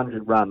about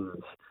 500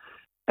 runs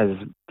as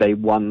they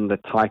won the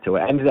title.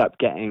 It ended up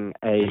getting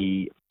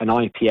an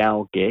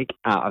IPL gig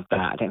out of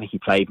that. I don't think he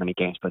played many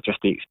games, but just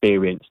the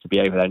experience to be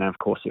over there. Now, of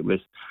course, it was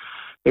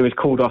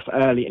called off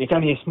early, and it's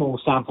only a small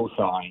sample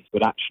size,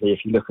 but actually if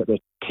you look at the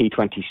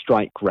T20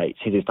 strike rates,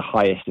 it is the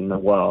highest in the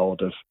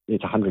world.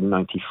 It's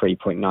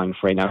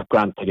 193.93. Now,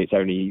 granted, it's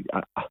only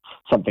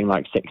something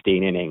like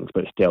 16 innings,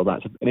 but still,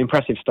 that's an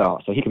impressive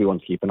start, so he could be one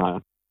to keep an eye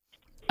on.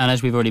 And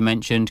as we've already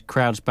mentioned,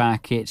 crowds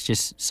back, it's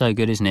just so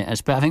good, isn't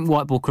it? But I think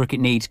white ball cricket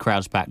needs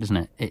crowds back, doesn't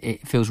it?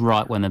 It feels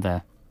right when they're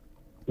there.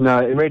 No,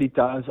 it really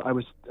does. I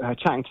was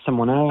chatting to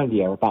someone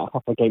earlier about a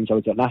couple of games I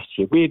was at last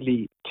year.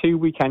 Weirdly, 2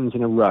 weekends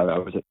in a row I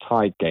was at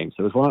tied games.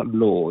 There was one at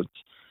Lords,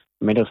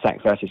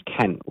 Middlesex versus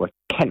Kent, where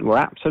Kent were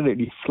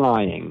absolutely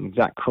flying,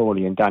 Zach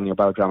Crawley and Daniel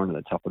Bell-Drummond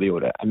at the top of the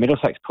order, and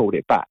Middlesex pulled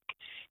it back.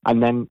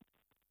 And then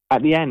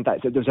at the end,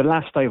 there was a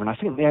last over, and I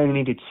think they only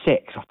needed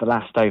 6 off the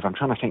last over. I'm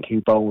trying to think who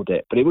bowled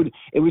it. But it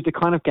was the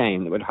kind of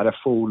game that would have had a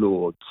full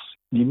Lords.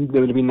 There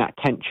would have been that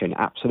tension,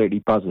 absolutely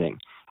buzzing.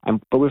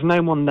 But with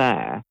no one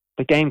there,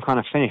 the game kind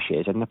of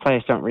finishes and the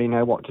players don't really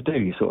know what to do.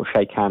 You sort of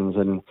shake hands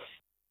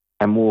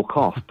and walk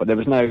off. But there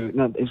was no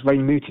it's very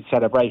muted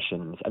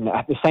celebrations. And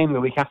the same the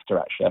week after,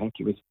 actually. I think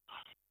it was,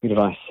 who did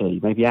I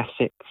see? Maybe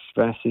Essex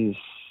versus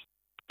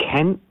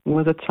Kent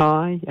was a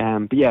tie.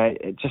 But yeah,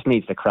 it just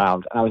needs the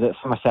crowd. I was at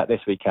Somerset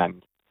this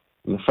weekend,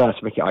 and the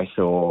first wicket I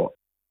saw,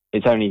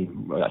 it's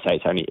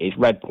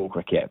red ball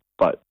cricket,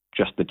 but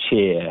just the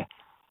cheer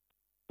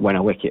when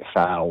a wicket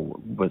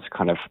fell was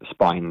kind of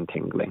spine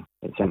tingling.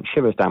 It sent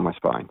shivers down my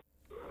spine.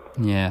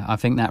 Yeah, I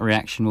think that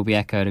reaction will be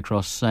echoed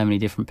across so many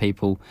different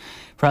people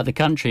throughout the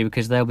country,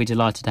 because they'll be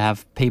delighted to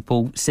have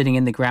people sitting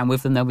in the ground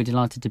with them. They'll be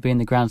delighted to be in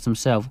the grounds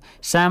themselves.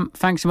 Sam,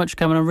 thanks so much for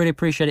coming on. Really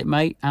appreciate it,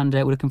 mate, and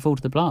we're looking forward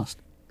to the blast.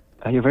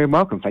 You're very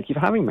welcome. Thank you for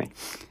having me.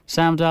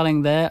 Sam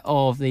Darling there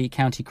of the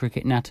County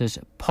Cricket Natters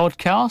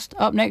podcast.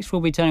 Up next,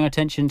 we'll be turning our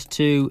attentions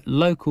to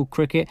local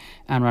cricket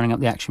and running up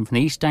the action from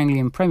the East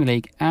Anglian Premier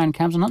League and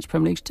Camden Hunts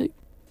Premier Leagues too.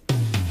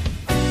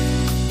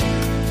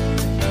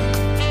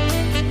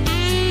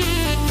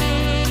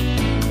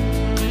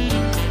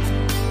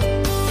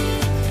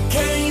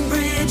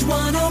 Cambridge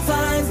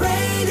 105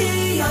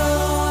 Radio.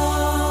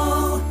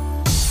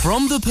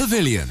 From the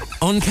Pavilion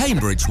on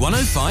Cambridge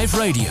 105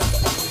 Radio.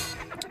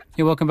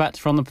 You're welcome back to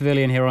From the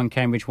Pavilion here on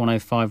Cambridge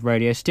 105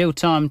 Radio. Still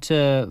time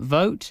to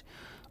vote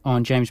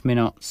on James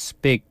Minnott's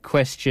big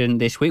question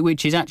this week,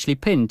 which is actually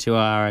pinned to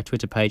our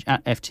Twitter page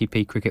at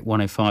FTP Cricket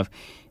 105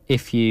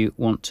 if you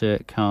want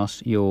to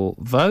cast your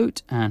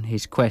vote. And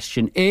his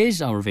question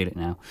is, I'll reveal it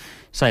now,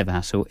 save the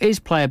hassle, is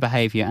player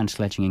behaviour and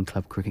sledging in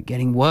club cricket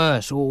getting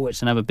worse? Oh,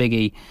 it's another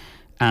biggie.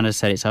 And as I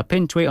said, it's our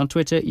pinned tweet on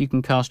Twitter. You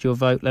can cast your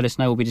vote. Let us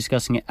know. We'll be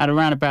discussing it at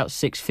around about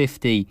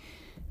 6:50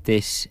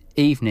 this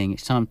evening.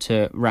 It's time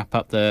to wrap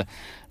up the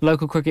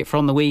local cricket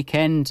from the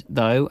weekend,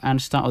 though,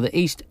 and start with the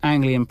East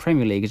Anglian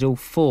Premier League, as all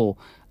 4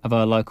 of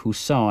our local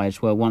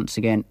sides were once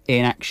again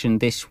in action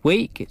this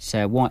week. It's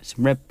Whites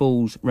and Red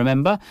Bulls,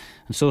 remember,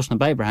 and Sawston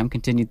and Abraham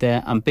continued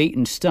their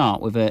unbeaten start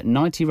with a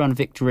 90-run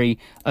victory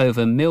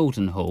over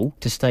Mildenhall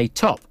to stay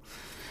top.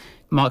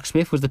 Mark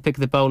Smith was the pick of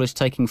the bowlers,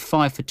 taking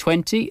 5 for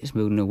 20, as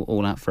Mildenhall were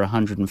all out for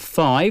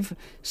 105.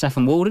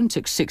 Saffron Walden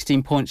took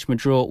 16 points from a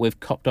draw with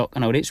Copdock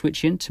and Old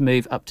Ipswichian to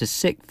move up to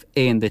 6th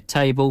in the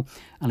table.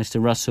 Alistair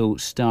Russell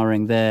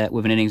starring there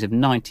with an innings of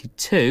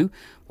 92,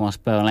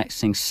 whilst Burl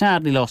Exing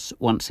sadly lost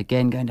once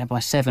again, going down by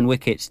 7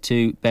 wickets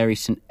to Bury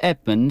St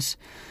Edmunds.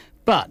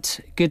 But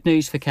good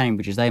news for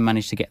Cambridge, as they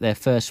managed to get their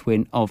first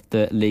win of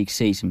the league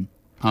season.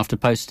 After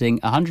posting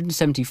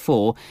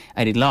 174,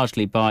 aided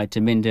largely by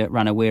Daminda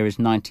Ranawira's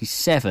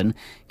 97,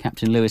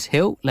 Captain Lewis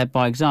Hill led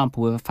by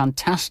example with a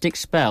fantastic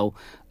spell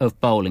of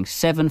bowling,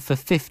 7 for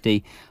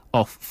 50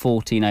 off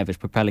 14 overs,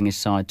 propelling his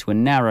side to a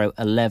narrow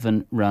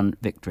 11-run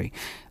victory.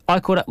 I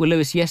caught up with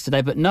Lewis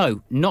yesterday, but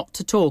no, not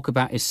to talk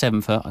about his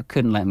 7-fer. I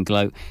couldn't let him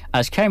gloat,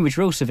 as Cambridge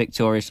were also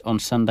victorious on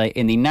Sunday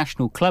in the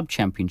National Club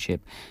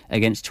Championship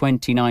against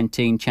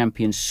 2019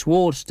 champions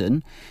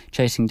Swanston,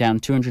 chasing down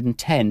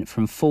 210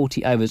 from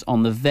 40 overs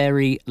on the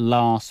very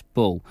last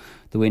ball.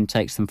 The win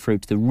takes them through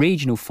to the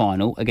regional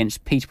final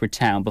against Peterborough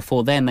Town.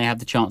 Before then, they have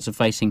the chance of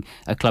facing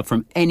a club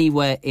from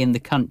anywhere in the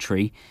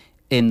country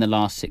in the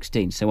last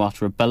 16. So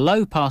after a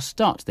below-par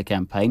start to the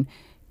campaign,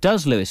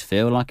 does Lewis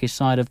feel like his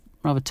side have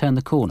rather turned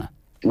the corner?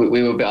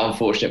 We were a bit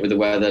unfortunate with the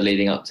weather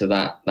leading up to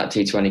that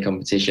T20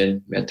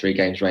 competition. We had 3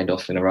 games rained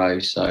off in a row,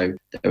 so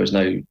there was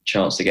no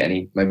chance to get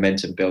any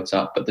momentum built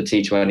up. But the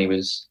T20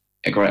 was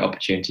a great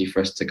opportunity for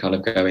us to kind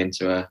of go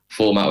into a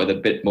format with a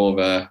bit more of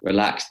a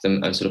relaxed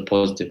and sort of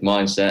positive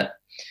mindset.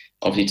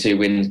 Obviously 2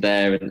 wins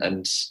there,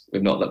 and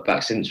we've not looked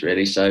back since,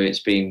 really. So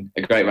it's been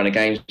a great run of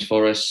games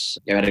for us.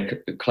 We had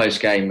a close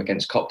game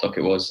against Copdock,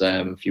 it was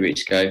a few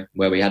weeks ago,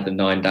 where we had the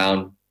 9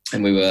 down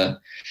and we were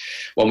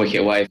 1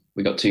 wicket away.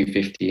 We got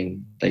 250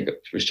 and they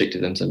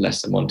restricted them to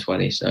less than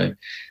 120. So that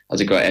was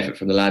a great effort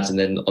from the lads. And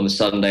then on the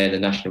Sunday in the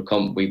national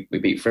comp, we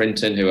beat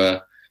Frinton, who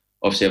are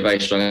obviously a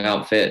very strong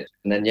outfit.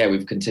 And then,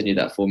 we've continued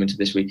that form into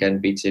this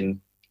weekend, beating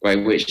Great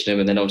Witchenham,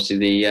 and then obviously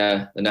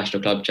the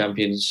national club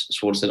champions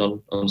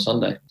Swanston on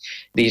Sunday.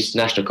 These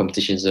national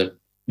competitions are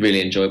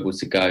really enjoyable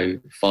to go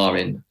far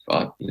in.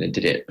 I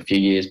did it a few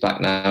years back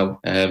now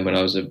when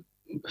I was a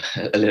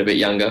little bit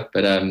younger,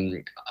 but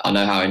I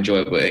know how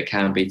enjoyable it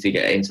can be to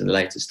get into the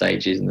later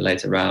stages and the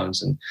later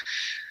rounds, and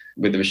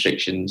with the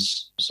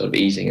restrictions sort of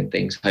easing and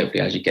things,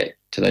 hopefully as you get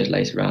to those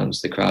later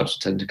rounds, the crowds will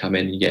tend to come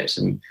in, you get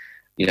some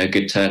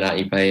good turnout,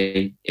 you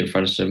play in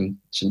front of some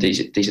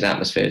decent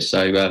atmospheres.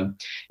 So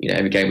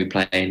every game we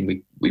play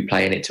in, we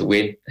play in it to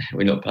win.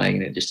 We're not playing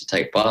in it just to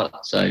take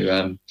part.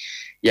 So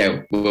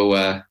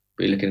we'll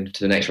be looking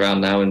to the next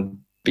round now and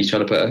be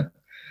trying to put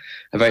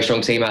a very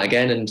strong team out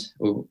again, and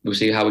we'll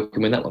see how we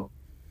can win that one.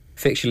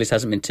 Fixture list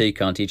hasn't been too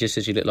canty. Just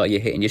as you look like you're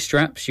hitting your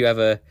straps, you have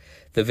the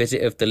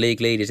visit of the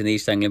league leaders in the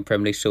East Anglian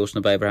Premier League, Sawston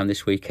of Abraham,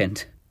 this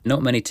weekend.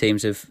 Not many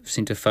teams have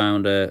seemed to have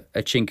found a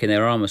chink in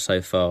their armour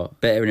so far.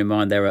 Bearing in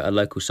mind they're a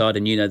local side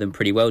and you know them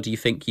pretty well, do you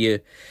think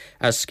you,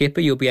 as skipper,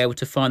 you'll be able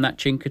to find that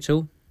chink at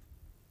all?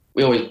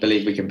 We always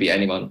believe we can beat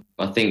anyone.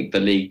 I think the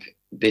league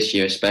this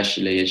year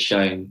especially has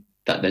shown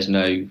that there's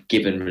no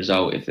given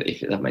result,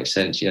 if that makes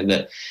sense.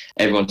 That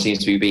everyone seems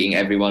to be beating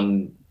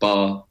everyone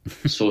bar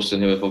Sawston,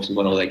 who have obviously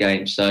won all their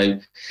games. So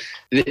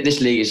this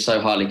league is so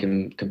highly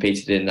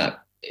competed in that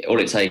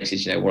all it takes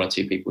is one or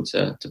two people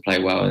to play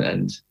well,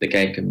 and the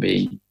game can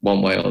be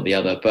one way or the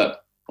other.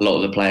 But a lot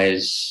of the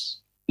players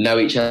know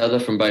each other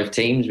from both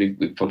teams.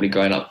 We've probably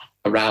grown up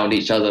around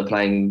each other,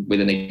 playing with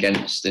and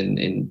against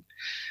in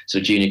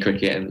sort of junior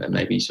cricket and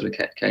maybe sort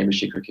of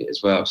Cambridgeshire cricket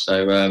as well.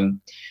 So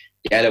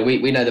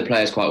we know the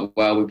players quite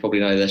well. We probably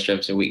know their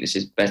strengths and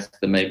weaknesses better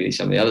than maybe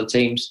some of the other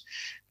teams.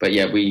 But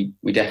we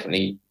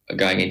definitely are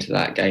going into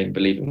that game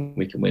believing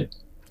we can win.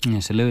 Yeah,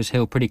 so Lewis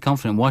Hill pretty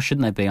confident. Why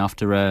shouldn't they be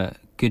after a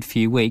good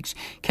few weeks?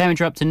 Cambridge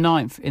are up to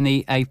 9th in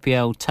the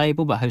APL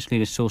table, but host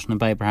leaders Sawston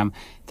and Abraham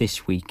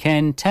this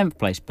weekend. 10th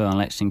place Burn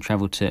Lexington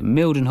travel to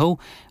Mildenhall,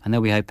 and they'll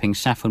be hoping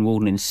Saffron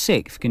Walden in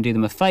 6th can do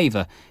them a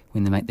favour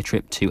when they make the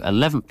trip to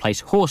 11th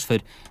place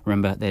Horsford.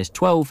 Remember, there's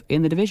 12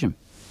 in the division.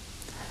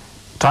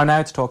 Time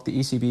now to talk the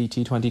ECB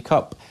T20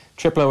 Cup.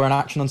 Triplo were in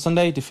action on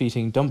Sunday,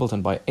 defeating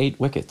Dumbleton by 8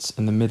 wickets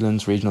in the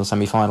Midlands Regional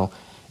Semi-Final.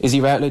 Izzy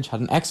Routledge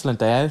had an excellent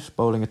day out,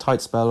 bowling a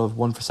tight spell of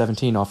 1 for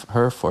 17 off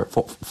her for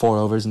 4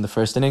 overs in the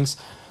first innings,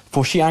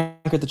 before she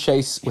anchored the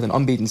chase with an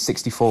unbeaten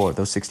 64,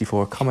 those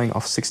 64 coming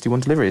off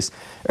 61 deliveries.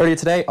 Earlier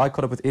today, I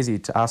caught up with Izzy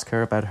to ask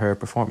her about her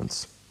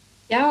performance.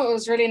 Yeah, it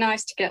was really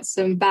nice to get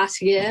some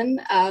batting in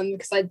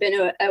because I'd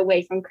been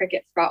away from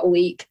cricket for about a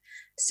week.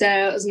 So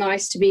it was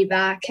nice to be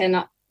back,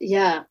 and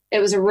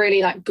it was a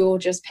really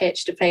gorgeous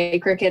pitch to play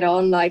cricket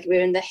on. We were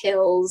in the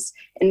hills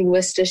in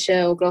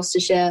Worcestershire or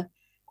Gloucestershire,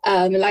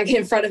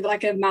 in front of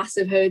a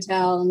massive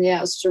hotel. And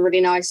it was just a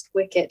really nice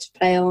wicket to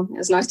play on. It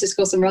was nice to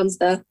score some runs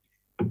there.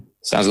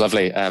 Sounds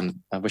lovely. I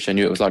wish I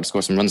knew it was like to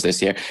score some runs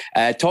this year.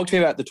 Talk to me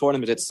about the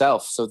tournament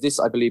itself. So this,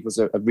 I believe, was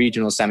a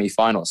regional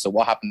semi-final. So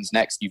what happens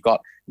next? You've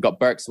got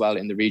Berkswell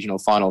in the regional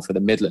final for the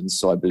Midlands,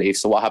 so I believe.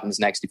 So what happens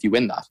next if you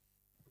win that?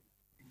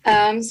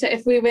 So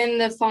if we win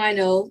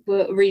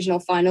the regional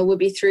final, we'll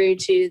be through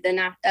to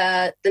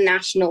the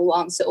national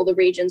one. So all the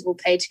regions will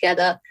play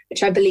together,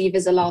 which I believe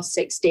is the last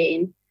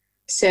 16.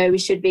 So we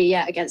should be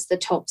against the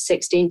top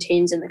 16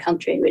 teams in the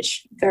country,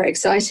 which is very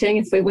exciting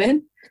if we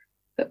win.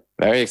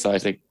 Very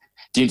exciting.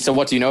 So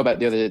what do you know about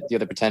the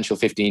other potential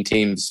 15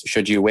 teams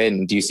should you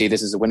win? Do you see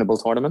this as a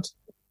winnable tournament?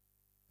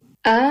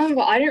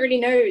 Well, I don't really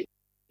know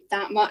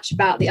that much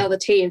about the other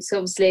teams. So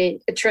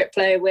obviously, at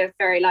Triplo, we're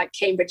very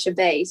Cambridgeshire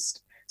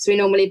based. So we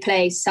normally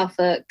play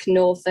Suffolk,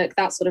 Norfolk,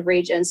 that sort of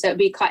region. So it'd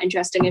be quite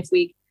interesting if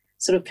we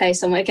sort of play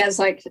somewhere against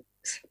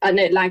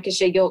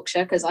Lancashire,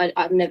 Yorkshire, because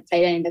I've never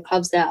played any of the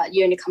clubs there.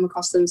 You only come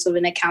across them sort of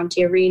in a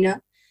county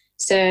arena.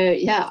 So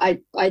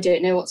I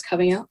don't know what's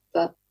coming up,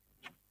 but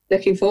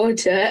looking forward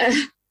to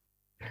it.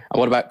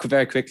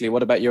 And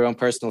what about your own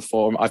personal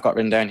form? I've got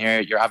written down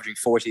here, you're averaging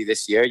 40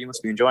 this year. You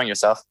must be enjoying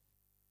yourself.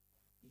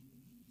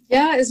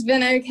 Yeah, it's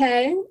been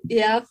okay.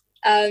 Yeah.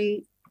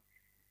 I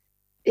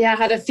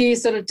had a few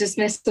sort of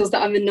dismissals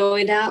that I'm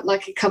annoyed at,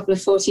 a couple of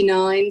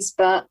 49s,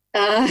 but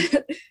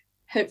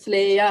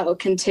hopefully it will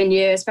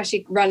continue,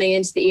 especially running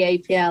into the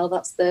EAPL.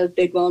 That's the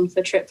big one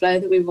for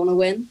Triplo that we want to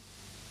win.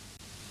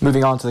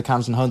 Moving on to the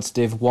Camden Hunts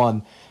Div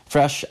 1.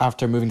 Fresh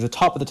after moving to the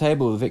top of the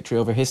table with a victory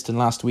over Histon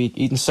last week,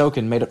 Eton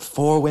Soken made it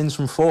 4 wins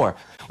from 4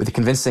 with a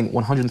convincing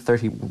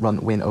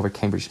 130-run win over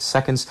Cambridge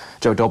seconds.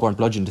 Joe Doborn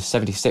bludgeoned to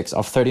 76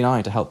 off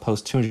 39 to help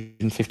post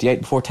 258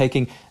 before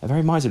taking a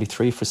very miserly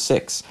 3 for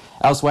 6.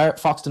 Elsewhere,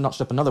 Foxton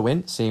notched up another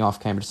win, seeing off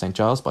Cambridge St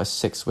Giles by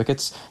 6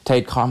 wickets.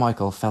 Tade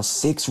Carmichael fell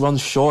 6 runs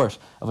short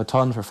of a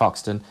ton for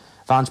Foxton.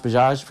 Vanj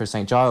Bajaj for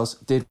St Giles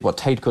did what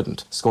Tade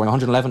couldn't, scoring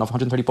 111 off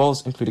 130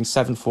 balls, including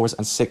 7 fours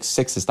and 6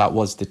 sixes. That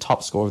was the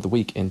top score of the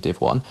week in Div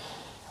 1.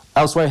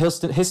 Elsewhere,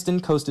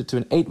 Histon coasted to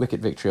an 8-wicket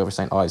victory over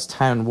St Ives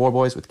Town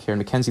Warboys, with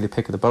Kieran McKenzie the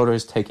pick of the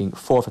bowlers, taking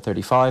 4 for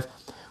 35.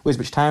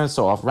 Wisbech Town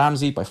saw off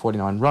Ramsey by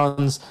 49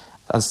 runs.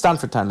 As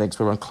Stanford Town Lynx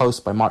were run close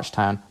by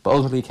Marchtown, but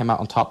ultimately came out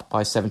on top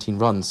by 17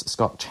 runs.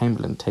 Scott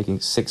Chamberlain taking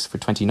 6 for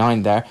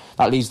 29 there.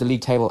 That leaves the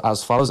league table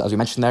as follows. As we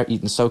mentioned there,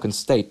 Eton Soken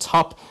stay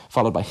top,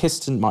 followed by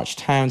Histon,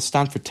 Marchtown,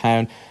 Stanford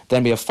Town.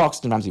 Then we have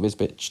Foxton, Ramsey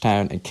Wisbech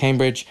Town and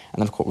Cambridge.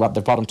 And then of course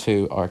the bottom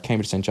two are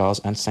Cambridge St Giles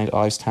and St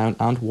Ives Town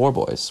and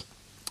Warboys.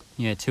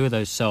 Yeah, two of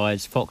those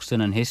sides,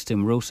 Foxton and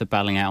Histon, were also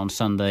battling out on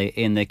Sunday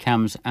in the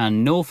Cambs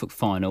and Norfolk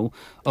final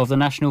of the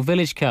National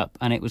Village Cup,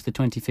 and it was the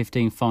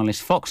 2015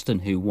 finalist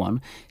Foxton who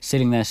won,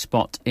 sealing their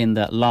spot in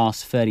the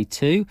last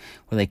 32,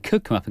 where they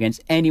could come up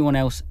against anyone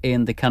else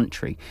in the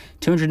country.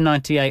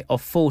 298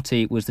 off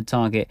 40 was the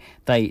target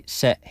they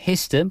set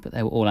Histon, but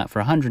they were all out for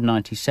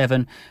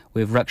 197,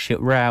 with Rakshit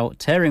Rao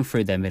tearing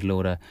through their middle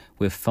order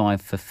with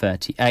 5 for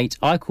 38.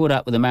 I caught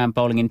up with a man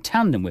bowling in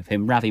tandem with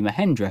him, Ravi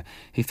Mahendra,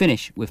 who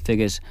finished with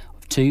figures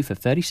of 2 for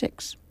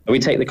 36. We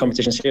take the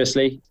competition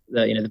seriously.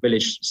 The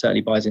village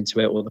certainly buys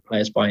into it, all the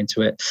players buy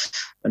into it,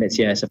 and it's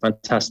a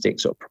fantastic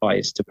sort of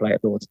prize to play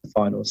at Lords in the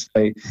finals.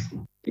 So,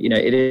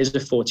 it is a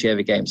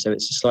 40-over game, so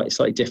it's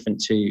slightly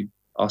different to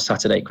our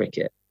Saturday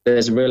cricket.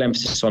 There's a real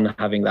emphasis on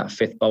having that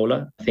fifth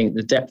bowler. I think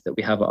the depth that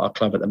we have at our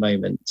club at the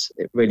moment,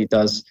 it really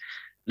does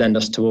lend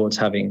us towards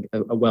having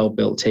a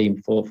well-built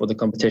team for the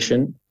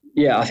competition.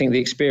 Yeah, I think the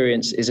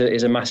experience is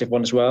a massive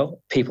one as well.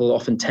 People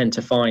often tend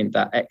to find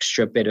that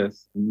extra bit of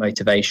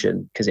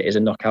motivation because it is a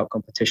knockout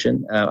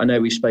competition. I know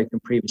we've spoken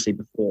previously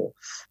before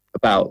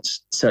about,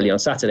 certainly on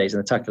Saturdays in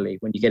the Tucker League,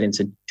 when you get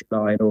into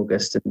July and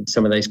August and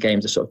some of those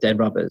games are sort of dead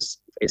rubbers,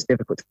 it's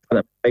difficult to find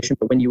that motivation.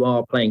 But when you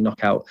are playing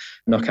knockout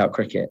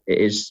cricket, it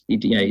is, you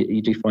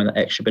do find that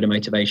extra bit of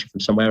motivation from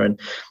somewhere. And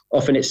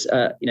often it's,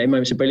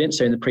 moments of brilliance.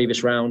 So in the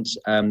previous round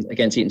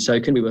against Eton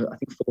Soken, we were, I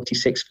think,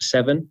 46 for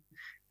 7.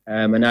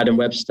 And Adam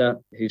Webster,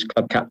 who's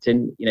club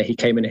captain, he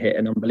came in and hit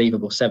an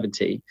unbelievable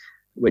 70,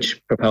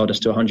 which propelled us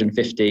to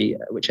 150,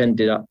 which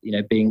ended up,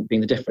 being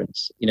the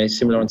difference.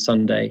 Similar on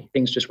Sunday,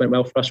 things just went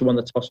well for us. We won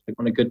the toss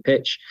on a good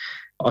pitch.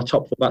 Our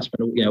top four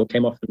batsmen,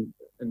 came off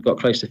and got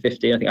close to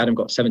 50. I think Adam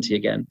got 70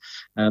 again.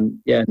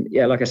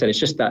 Like I said, it's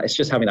just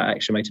having that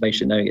extra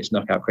motivation, knowing it's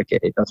knockout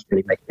cricket. It does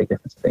really make a big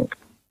difference, I think.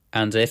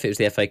 And if it was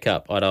the FA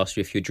Cup, I'd ask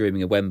you if you're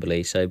dreaming of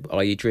Wembley. So,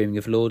 are you dreaming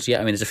of Lords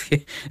yet? I mean,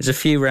 there's a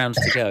few rounds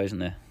to go, isn't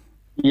there?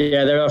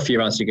 Yeah, there are a few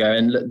rounds to go,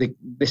 and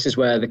this is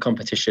where the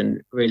competition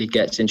really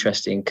gets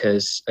interesting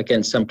because,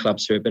 again, some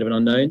clubs are a bit of an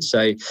unknown.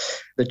 So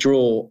the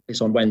draw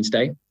is on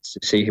Wednesday to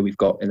see who we've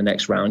got in the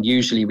next round.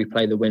 Usually we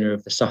play the winner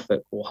of the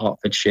Suffolk or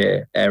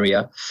Hertfordshire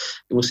area.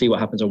 We'll see what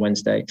happens on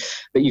Wednesday.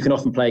 But you can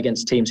often play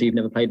against teams who you've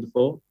never played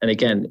before. And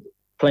again,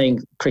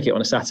 playing cricket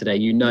on a Saturday,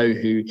 you know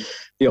who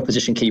the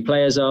opposition key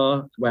players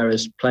are,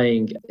 whereas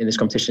playing in this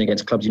competition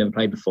against clubs you've never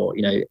played before,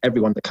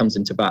 everyone that comes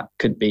into bat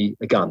could be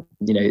a gun.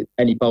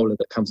 Any bowler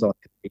that comes on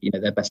could be,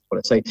 their best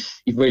bowler. So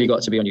you've really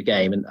got to be on your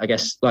game. And I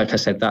guess, like I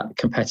said, that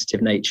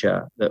competitive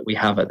nature that we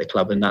have at the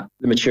club and that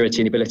the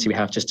maturity and ability we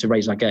have just to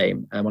raise our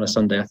game on a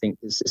Sunday, I think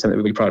is something that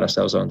we really pride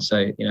ourselves on.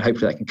 So,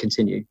 hopefully that can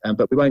continue.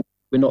 But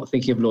we're not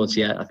thinking of Lords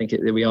yet. I think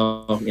we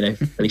are,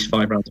 at least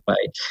 5 rounds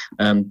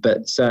away.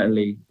 But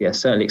certainly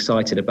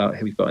excited about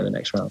who we've got in the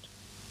next round.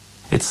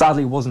 It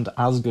sadly wasn't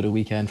as good a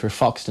weekend for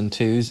Foxton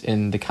Twos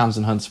in the Cambs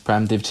and Hunts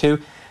Prem Div 2.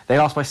 They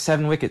lost by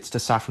 7 wickets to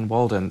Saffron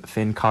Walden.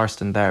 Finn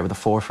Carston there with a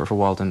 4 for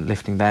Walden,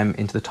 lifting them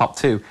into the top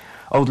 2.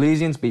 Old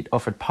Lesians beat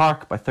Ufford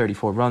Park by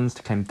 34 runs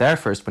to claim their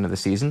first win of the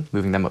season,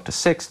 moving them up to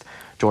 6th.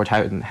 George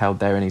Houghton held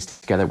their innings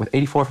together with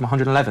 84 from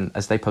 111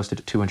 as they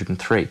posted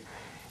 203.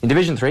 In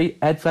Division 3,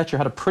 Ed Fletcher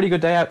had a pretty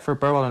good day out for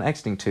Burwell and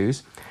Exting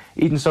Twos.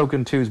 Eton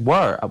Soken Twos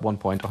were, at one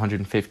point,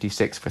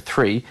 156 for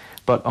 3,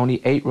 but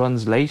only 8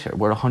 runs later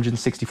were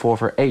 164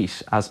 for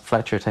 8 as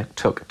Fletcher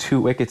took 2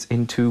 wickets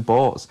in 2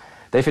 balls.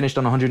 They finished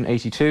on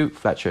 182,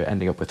 Fletcher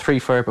ending up with 3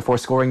 for, before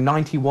scoring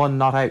 91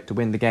 not out to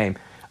win the game.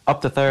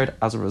 Up to 3rd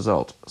as a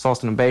result.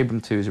 Sawston and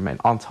Babram Twos remain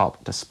on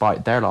top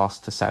despite their loss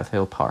to South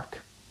Hill Park.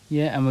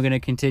 Yeah, and we're going to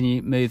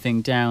continue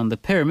moving down the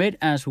pyramid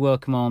as we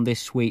welcome on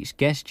this week's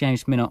guest,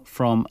 James Minott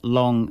from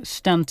Long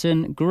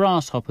Stanton.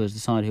 Grasshoppers, the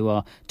side who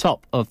are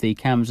top of the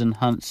Cambs and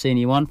Hunt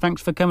Senior 1.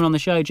 Thanks for coming on the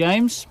show,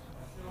 James.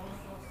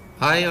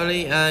 Hi,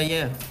 Ollie.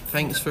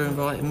 Thanks for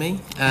inviting me.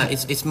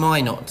 It's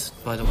Minott,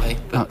 by the way.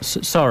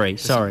 Sorry.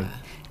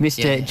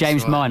 Mr.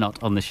 James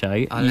Minott on the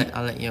show.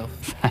 I'll let you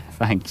off.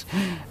 Thanks.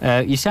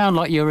 You sound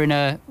like you're in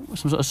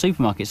some sort of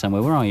supermarket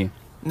somewhere. Where are you?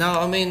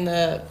 No, I'm in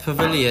the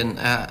pavilion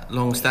at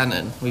Long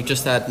Stanton. We've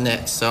just had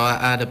nets, so I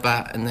had a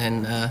bat and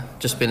then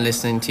just been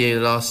listening to you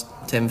the last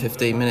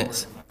 10-15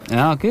 minutes.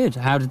 Oh, good.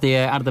 How did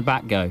the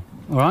bat go?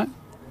 All right?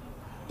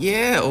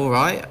 Yeah, all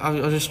right. I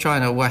was just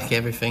trying to whack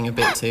everything a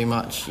bit too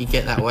much. You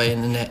get that way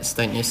in the nets,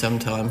 don't you,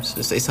 sometimes?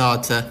 It's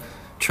hard to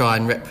try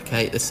and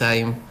replicate the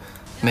same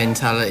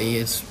mentality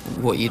is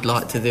what you'd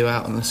like to do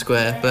out on the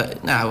square,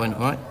 but no, it went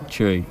all right.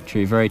 True,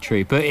 very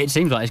true. But it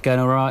seems like it's going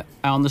all right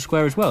out on the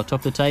square as well,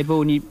 top of the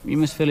table, and you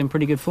must feel in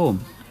pretty good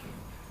form.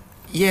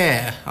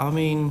 Yeah,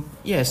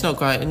 it's not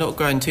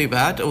going too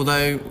bad,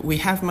 although we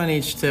have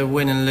managed to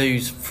win and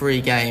lose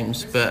 3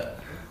 games, but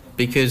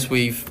because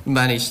we've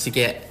managed to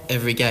get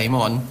every game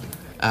on,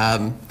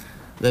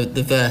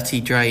 the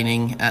verti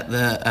draining at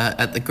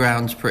the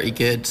ground's pretty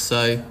good.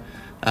 So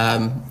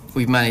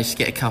we've managed to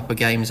get a couple of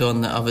games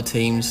on that other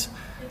teams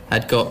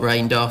had got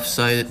rained off.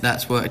 So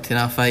that's worked in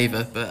our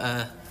favour.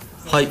 But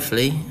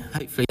hopefully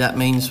that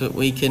means that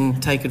we can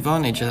take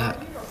advantage of that.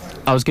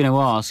 I was going to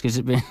ask, has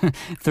it been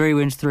 3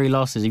 wins, 3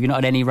 losses? Have you not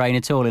had any rain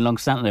at all in Long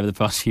Stanton over the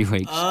past few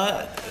weeks?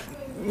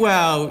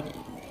 Well,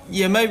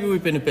 yeah, maybe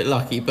we've been a bit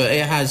lucky, but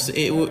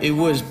it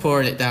was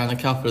pouring it down a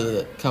couple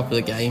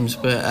of games.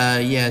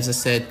 But yeah, as I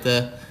said,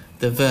 the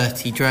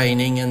verti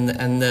draining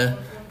and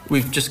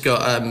we've just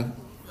got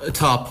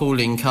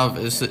tarpaulin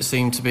covers that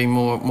seem to be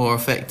more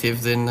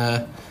effective than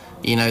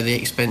the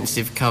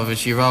expensive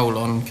covers you roll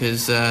on,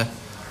 because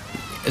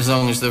as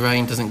long as the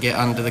rain doesn't get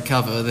under the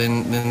cover,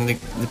 then the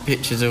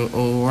pitches are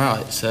all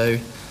right. So,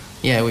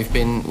 yeah, we've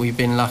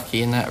been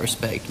lucky in that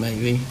respect,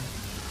 maybe.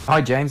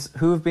 Hi, James.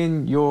 Who have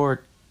been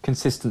your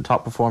consistent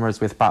top performers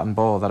with bat and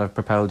ball that have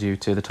propelled you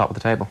to the top of the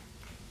table?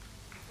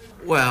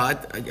 Well, I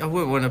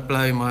wouldn't want to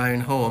blow my own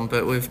horn,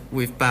 but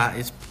with bat,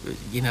 it's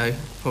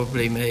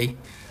probably me.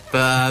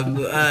 But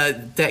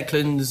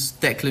Declan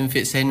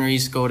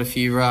Fitzhenry scored a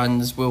few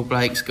runs. Will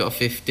Blake's got a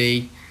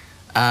 50.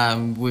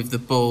 With the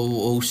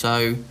ball,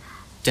 also.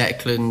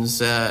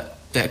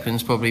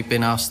 Declan's probably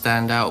been our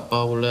standout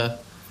bowler,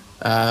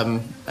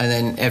 and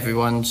then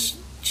everyone's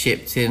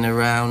chipped in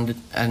around,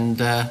 and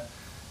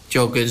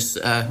joggers,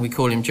 we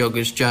call him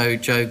joggers.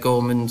 Joe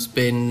Gorman's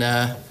been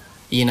a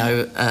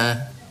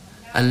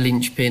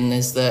linchpin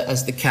as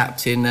the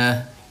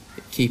captain,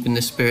 keeping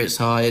the spirits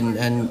high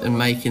and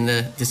making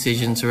the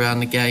decisions around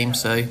the game.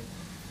 So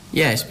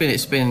yeah,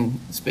 it's been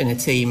a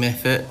team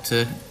effort,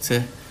 to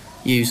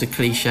use a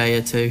cliche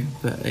or two,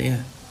 but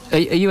yeah. Are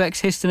you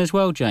ex-Histon as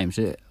well, James?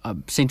 I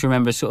seem to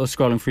remember sort of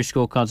scrolling through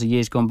scorecards of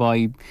years gone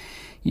by,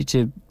 you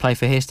to play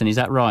for Histon, is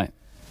that right?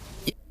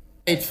 I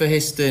played for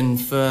Histon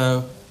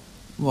for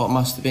what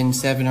must have been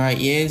 7 or 8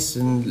 years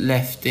and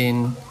left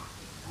in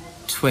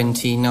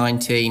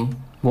 2019.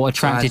 What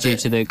attracted you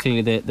to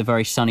the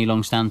very sunny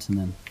Long Stanton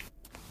then?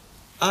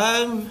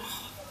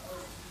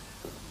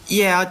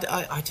 Yeah,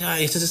 I don't know.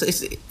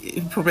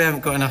 You probably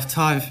haven't got enough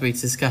time for me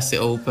to discuss it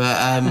all, but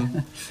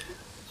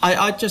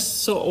I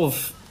just sort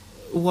of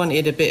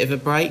wanted a bit of a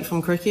break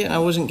from cricket, and I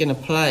wasn't going to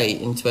play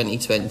in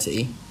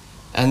 2020.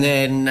 And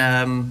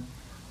then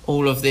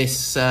all of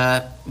this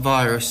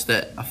virus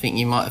that I think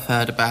you might have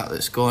heard about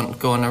that's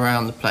gone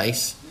around the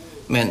place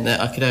meant that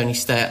I could only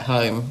stay at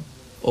home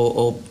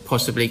or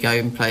possibly go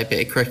and play a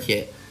bit of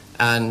cricket.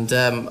 And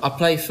I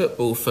play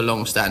football for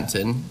Long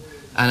Stanton,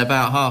 and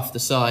about half the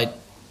side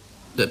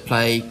that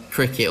play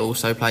cricket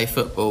also play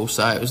football.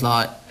 So it was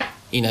like,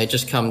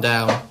 just come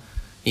down,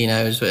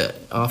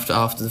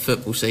 after the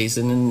football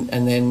season,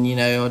 and then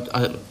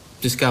I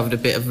discovered a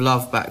bit of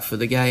love back for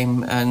the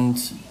game and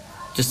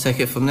just take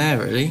it from there,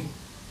 really.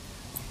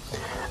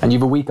 And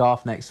you've a week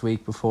off next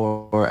week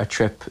before a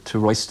trip to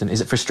Royston.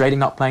 Is it frustrating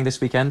not playing this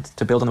weekend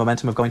to build on the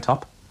momentum of going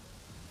top?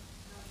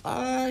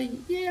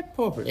 Yeah,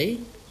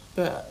 probably.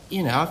 But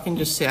I can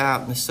just sit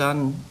out in the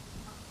sun,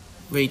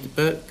 read the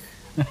book,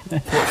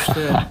 watch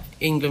the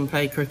England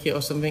play cricket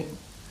or something.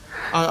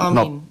 I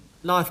mean,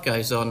 life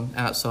goes on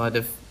outside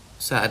of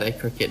Saturday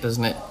cricket,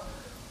 doesn't it?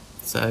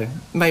 So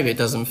maybe it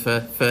doesn't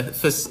for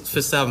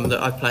some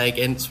that I play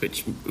against,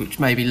 which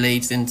maybe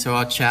leads into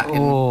our chat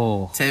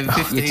in 10,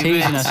 15 You're teasing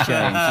minutes. us,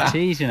 James. You're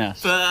teasing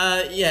us.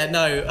 But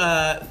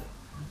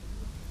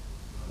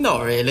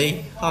not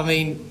really. I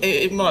mean,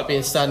 it might be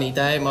a sunny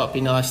day. It might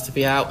be nice to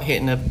be out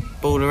hitting a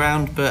ball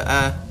around. But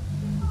I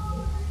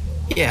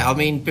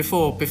mean,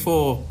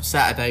 before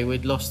Saturday,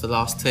 we'd lost the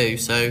last 2,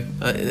 so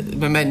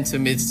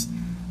momentum is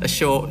a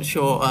short-based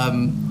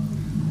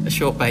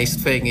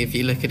thing if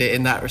you look at it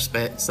in that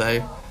respect.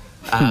 So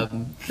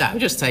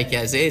just take it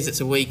as it is. It's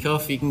a week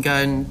off. You can go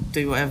and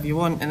do whatever you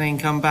want, and then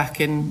come back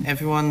and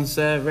everyone's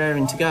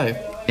raring to go.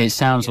 It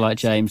sounds like,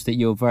 James, that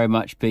you'll very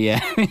much be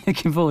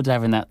looking forward to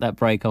having that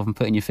break off and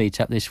putting your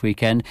feet up this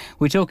weekend.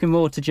 We're talking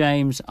more to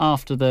James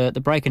after the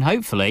break, and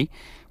hopefully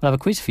we'll have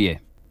a quiz for you.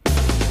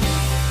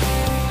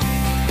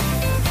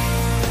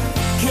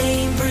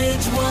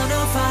 Cambridge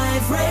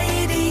 105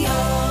 Radio.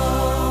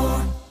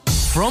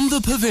 From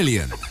the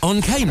Pavilion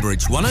on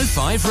Cambridge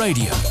 105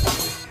 Radio.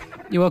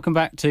 You're welcome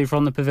back to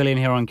From the Pavilion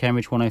here on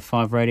Cambridge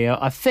 105 Radio.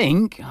 I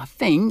think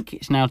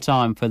it's now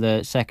time for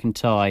the second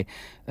tie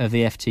of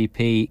the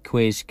FTP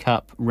Quiz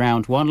Cup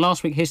Round 1.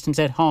 Last week, Histon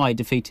Said Hi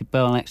defeated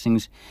Burl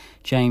Exling's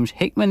James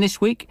Hickman. This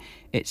week,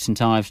 it's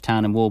St Ives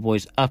Town and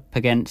Warboys up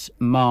against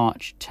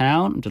March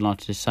Town. I'm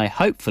delighted to say,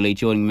 hopefully,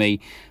 joining me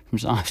from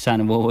St Ives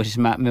Town and Warboys is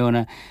Matt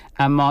Milner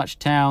and March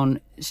Town,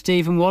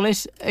 Stephen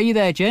Wallace. Are you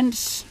there,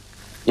 gents?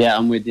 Yeah,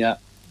 I'm with you.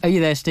 Are you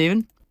there,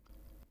 Stephen?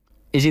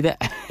 Is he there?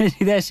 Is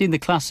he there seeing the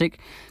classic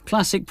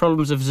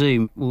problems of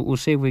Zoom? We'll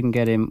see if we can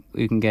get him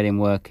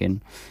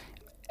working.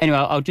 Anyway,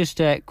 I'll just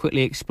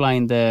quickly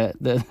explain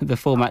the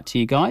format to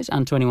you guys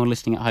and to anyone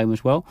listening at home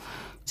as well.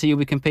 So you'll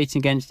be competing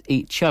against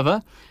each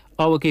other.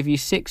 I will give you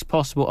 6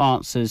 possible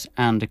answers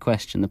and a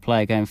question. The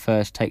player going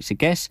first takes a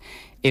guess.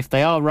 If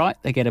they are right,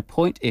 they get a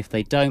point. If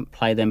they don't,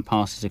 play then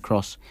passes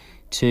across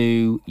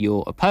to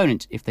your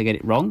opponent. If they get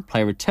it wrong,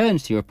 player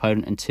returns to your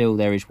opponent until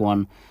there is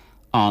one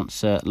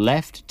answer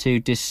left. To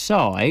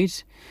decide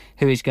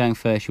who is going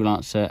first, you'll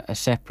answer a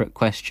separate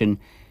question.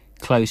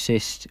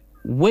 Closest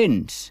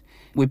wins.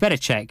 We better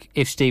check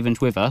if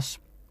Stephen's with us,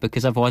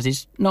 because otherwise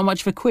it's not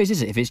much of a quiz,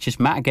 is it? If it's just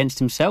Matt against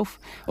himself.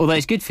 Although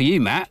it's good for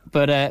you, Matt,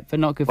 but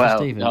not good for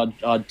Stephen. Well,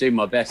 I'd do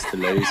my best to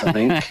lose, I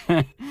think.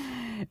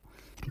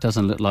 It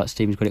doesn't look like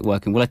Stephen's got it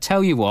working. Well, I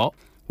tell you what,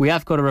 we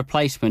have got a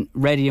replacement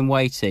ready and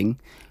waiting.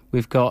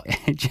 We've got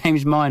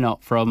James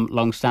Minot from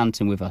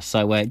Longstanton with us.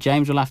 So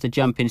James will have to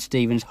jump in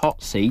Stephen's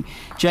hot seat.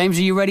 James,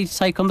 are you ready to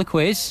take on the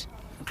quiz?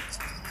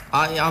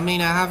 I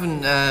mean, I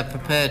haven't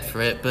prepared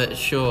for it, but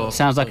sure.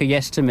 Sounds like a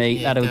yes to me.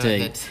 Yeah, that'll do.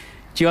 Ahead.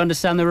 Do you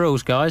understand the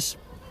rules, guys?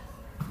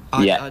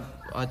 I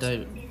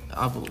don't.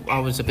 I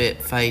was a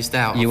bit phased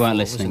out. You weren't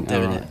listening.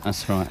 All right,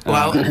 that's right.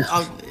 Well,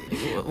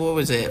 what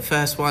was it?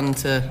 First one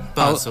to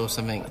buzz or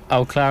something?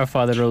 I'll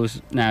clarify the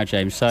rules now,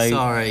 James. So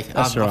sorry,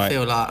 that's I right.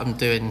 feel like I'm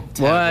doing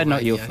terrible. Well,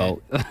 not your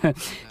fault.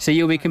 So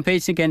you'll be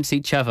competing against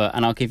each other,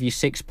 and I'll give you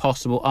 6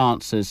 possible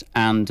answers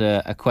and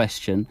a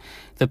question.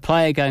 The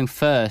player going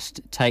first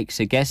takes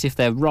a guess. If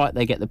they're right,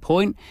 they get the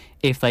point.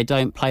 If they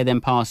don't, play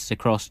them passes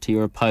across to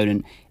your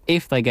opponent.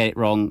 If they get it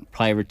wrong,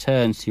 player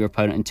returns to your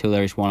opponent until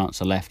there is one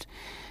answer left.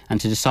 And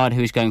to decide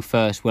who's going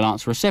first, we'll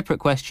answer a separate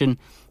question,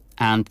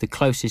 and the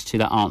closest to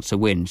that answer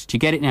wins. Do you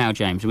get it now,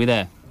 James? Are we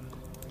there?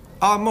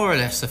 Oh, more or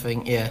less, I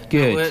think, yeah.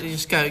 Good. Well,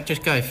 just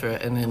go for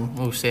it, and then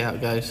we'll see how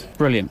it goes.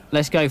 Brilliant.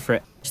 Let's go for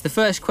it. So the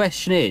first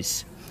question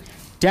is,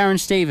 Darren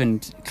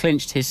Stevens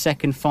clinched his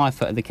second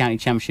 5-foot of the county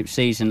championship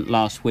season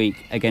last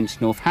week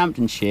against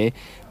Northamptonshire,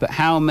 but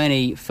how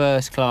many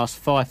first-class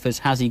 5-footers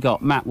has he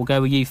got? Matt, we'll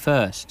go with you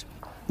first.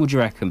 What do you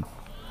reckon?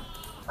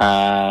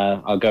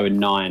 I'll go with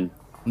 9.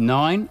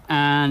 9.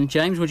 And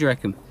James, what do you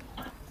reckon?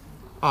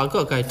 Oh, I've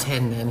got to go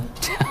 10 then.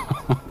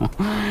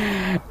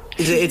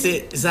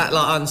 Is that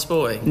like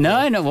unsporting?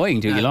 No, not what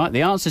you can do. You like.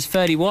 The answer's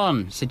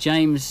 31. So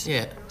James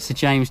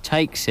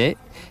takes it.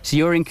 So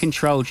you're in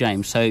control,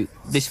 James. So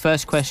this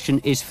first question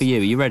is for you.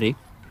 Are you ready?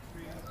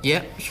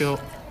 Yep, sure.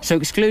 So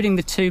excluding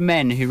the 2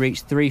 men who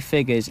reached 3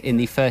 figures in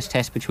the first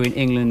test between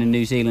England and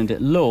New Zealand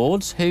at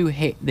Lord's, who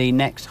hit the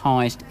next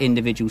highest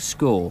individual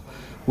score?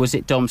 Was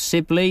it Dom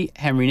Sibley,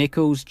 Henry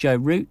Nicholls, Joe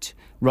Root,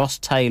 Ross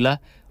Taylor,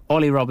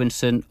 Ollie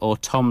Robinson or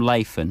Tom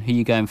Latham? Who are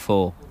you going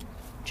for,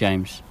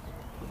 James?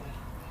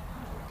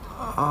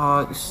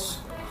 I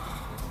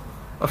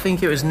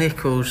think it was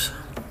Nicholls.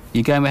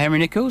 You going with Henry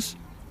Nicholls?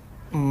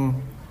 Mm.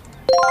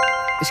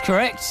 It's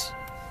correct.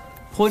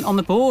 Point on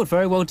the board.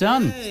 Very well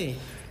done. Hey.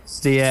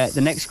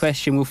 The next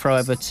question we'll throw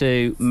over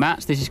to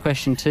Matt. This is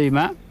question 2,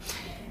 Matt.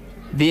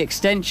 The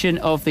extension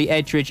of the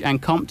Edridge and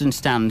Compton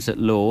stands at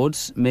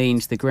Lord's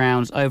means the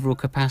ground's overall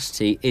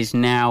capacity is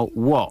now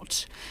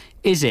what?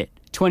 Is it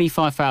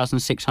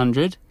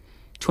 25,600,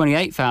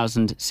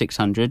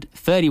 28,600,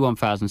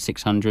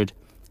 31,600,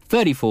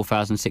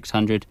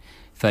 34,600,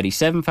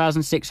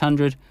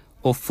 37,600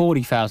 or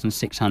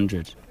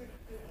 40,600?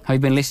 Have you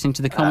been listening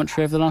to the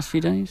commentary over the last few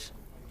days?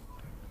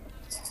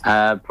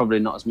 Probably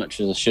not as much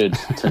as I should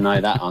to know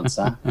that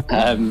answer.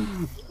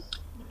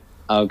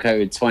 I'll go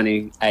with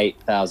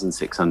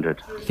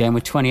 28,600. Going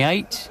with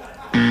 28.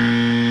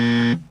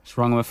 It's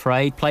wrong, I'm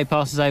afraid. Play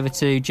passes over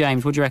to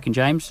James. What do you reckon,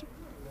 James?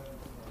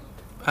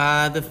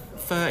 The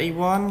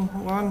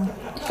 31 one.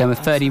 Going with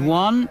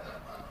 31.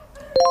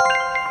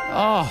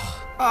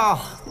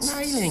 Oh,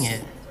 nailing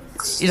it.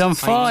 He's on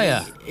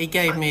fire. He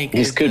gave me a good...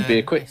 This could be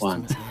a quick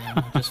one.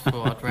 I just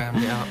thought I'd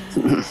round it up.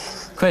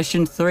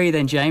 Question 3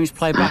 then, James.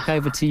 Play back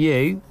over to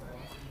you.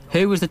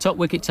 Who was the top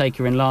wicket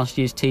taker in last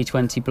year's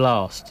T20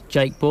 Blast?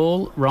 Jake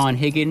Ball, Ryan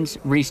Higgins,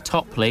 Reece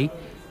Topley,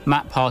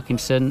 Matt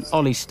Parkinson,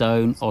 Ollie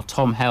Stone or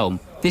Tom Helm?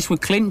 This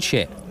would clinch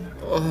it.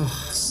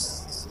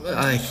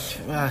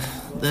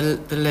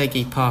 The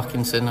leggy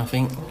Parkinson, I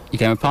think. You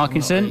going with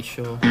Parkinson? I'm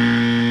not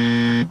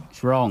really sure.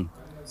 It's wrong.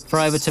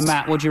 Throw over to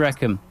Matt. What do you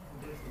reckon?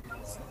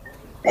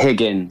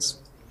 Higgins.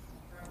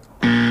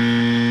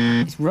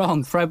 It's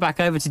wrong. Throw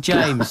back over to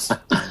James.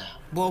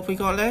 What have we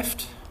got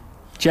left?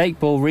 Jake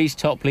Ball, Reece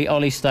Topley,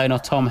 Ollie Stone or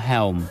Tom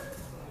Helm?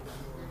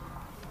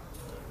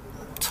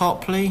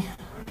 Topley.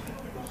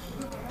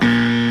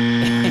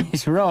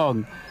 It's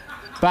wrong.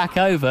 Back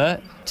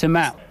over to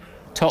Matt.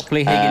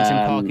 Topley, Higgins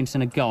and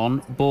Parkinson are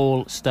gone.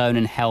 Ball, Stone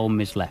and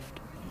Helm is left.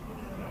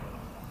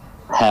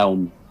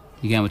 Helm.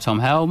 You going with Tom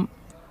Helm?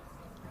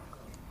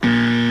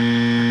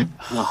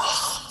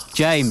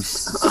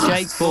 James.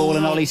 Jake Ball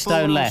and Ollie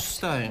Stone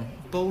left.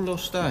 Ball or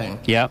Stone?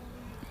 Yep.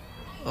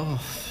 Oh,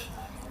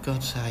 for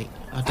God's sake.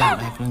 I don't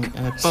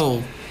have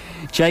Ball.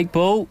 Jake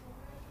Ball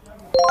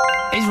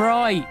is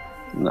right.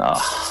 No.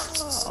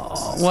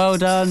 Oh, well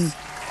done.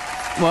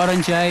 Well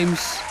done, James.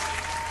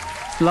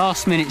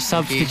 Last minute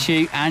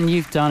substitute and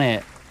you've done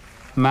it.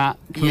 Matt,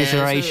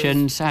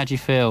 commiserations. How do you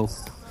feel?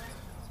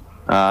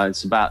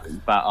 It's about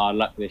our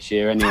luck this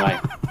year anyway.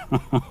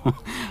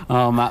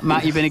 Oh,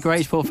 Matt, you've been a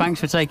great sport.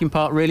 Thanks for taking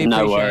part. Really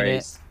appreciate no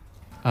worries.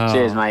 it.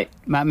 Cheers, mate.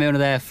 Matt Milner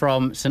there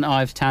from St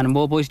Ives Town and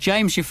Warboys.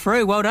 James, you're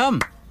through. Well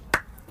done.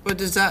 Well,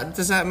 does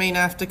that mean I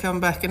have to come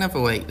back another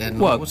week then?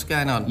 Well, what's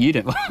going on? You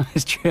don't.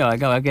 It's true.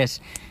 I guess.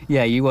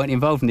 Yeah, you weren't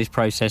involved in this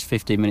process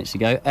 15 minutes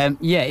ago.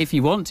 Yeah, if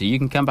you want to, you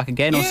can come back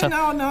again.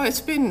 Yeah, no,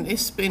 it's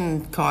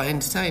been quite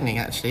entertaining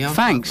actually.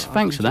 Thanks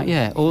for that.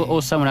 Yeah,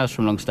 or someone else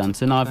from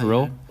Longstanton, either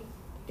or.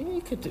 Yeah,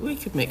 we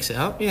could mix it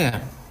up.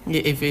 Yeah,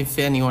 if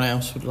anyone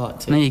else would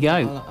like to. There you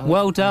go.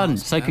 Well done.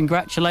 So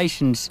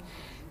congratulations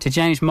to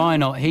James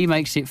Minot. He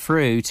makes it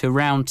through to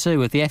round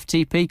 2 of the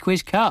FTP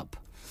Quiz Cup.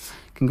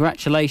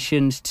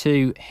 Congratulations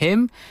to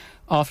him.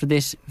 After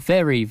this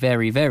very,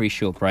 very, very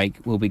short break,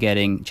 we'll be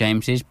getting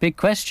James's big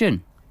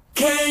question.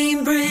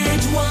 Cambridge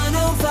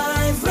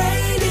 105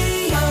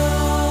 Radio.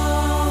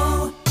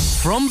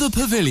 From the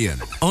Pavilion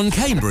on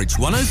Cambridge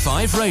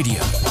 105 Radio.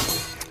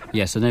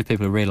 Yes, I know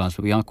people have realised,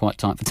 but we are quite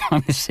tight for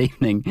time this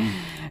evening.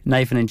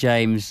 Nathan and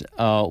James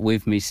are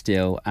with me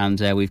still, and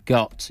we've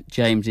got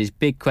James's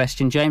big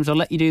question. James, I'll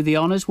let you do the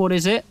honours. What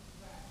is it?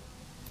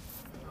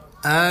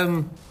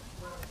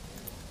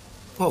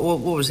 What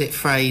was it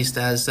phrased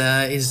as?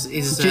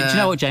 Do you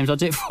know what, James? I'll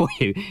do it for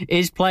you.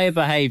 Is player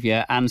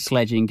behaviour and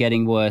sledging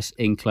getting worse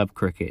in club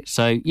cricket?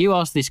 So you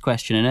asked this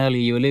question, and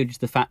earlier you alluded to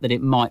the fact that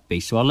it might be.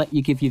 So I'll let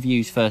you give your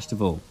views first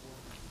of all.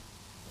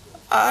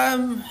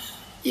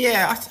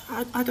 Yeah,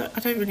 I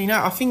don't really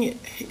know. I think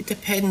it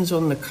depends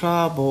on the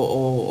club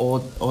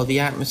or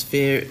the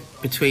atmosphere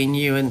between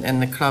you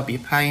and the club you're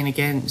playing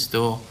against,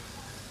 or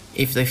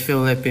if they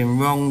feel they've been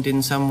wronged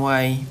in some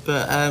way.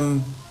 But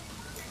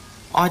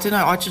I don't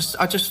know. I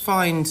just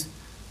find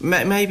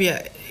maybe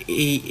at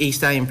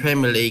East Anglian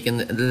Premier League and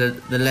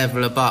the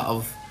level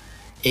above,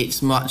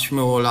 it's much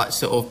more like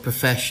sort of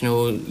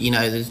professional. You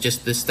know, there's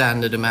just the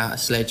standard amount of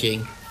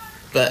sledging.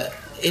 But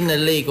in the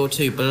league or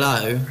two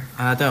below,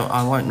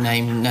 I won't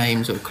name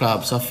names or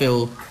clubs. I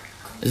feel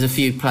there's a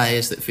few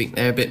players that think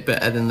they're a bit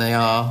better than they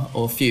are,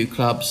 or a few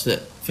clubs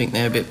that think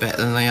they're a bit better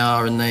than they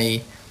are, and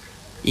they,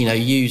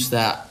 use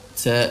that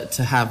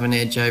to have an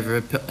edge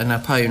over an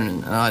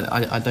opponent, and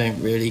I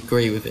don't really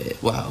agree with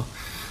it. Well,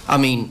 I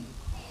mean,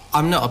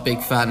 I'm not a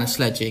big fan of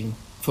sledging,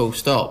 full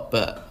stop,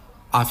 but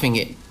I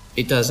think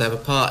it does have a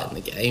part in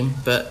the game.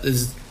 But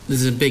there's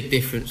a big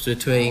difference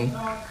between,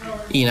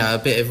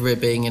 a bit of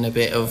ribbing and a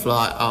bit of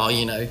like,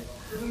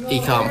 he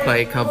can't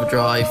play cover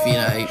drive,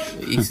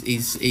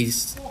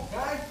 he's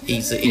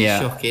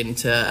shocking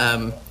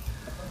to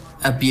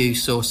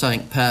abuse or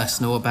something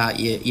personal about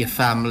your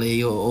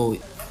family or.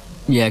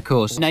 Yeah, of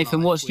course.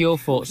 Nathan, what's your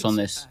thoughts on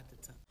this?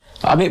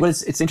 I mean, well,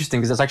 it's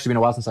interesting because it's actually been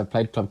a while since I've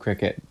played club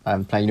cricket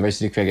and playing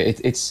university cricket.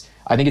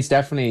 I think it's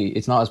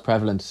not as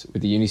prevalent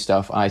with the uni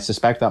stuff. I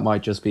suspect that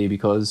might just be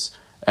because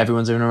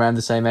everyone's in around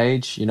the same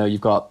age.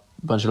 You've got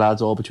a bunch of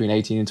lads all between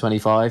 18 and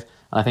 25.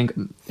 And I think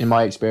in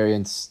my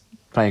experience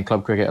playing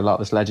club cricket, a lot of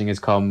the sledging has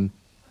come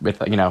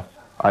with,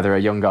 either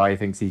a young guy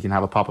thinks he can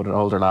have a pop with an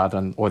older lad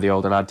or the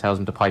older lad tells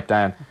him to pipe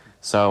down.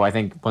 So I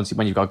think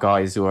when you've got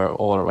guys who are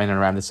all in and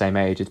around the same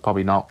age, it's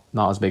probably not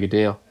as big a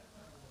deal.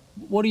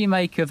 What do you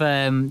make of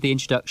the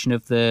introduction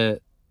of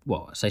stump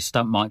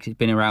mics? It's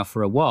been around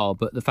for a while,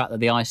 but the fact that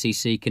the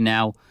ICC can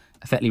now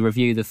effectively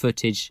review the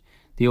footage,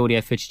 the audio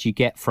footage you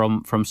get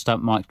from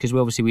stump mics, because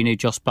we knew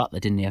Jos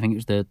Buttler, didn't he? I think it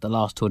was the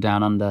last tour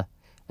down under,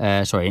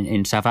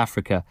 in South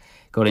Africa,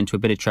 got into a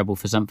bit of trouble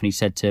for something he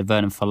said to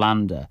Vernon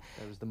Philander.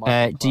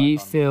 Do you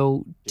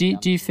feel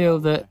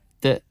that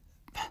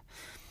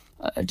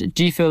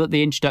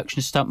the introduction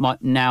of stump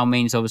mic now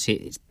means obviously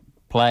it's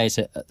players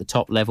at the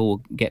top level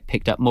will get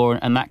picked up more,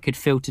 and that could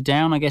filter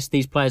down? I guess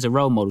these players are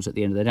role models at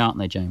the end of the day, aren't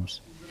they,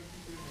 James?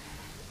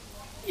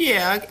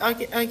 Yeah,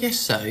 I guess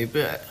so,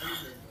 but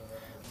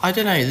I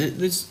don't know.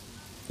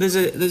 There's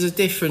a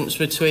difference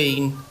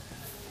between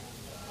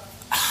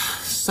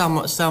some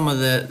of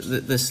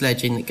the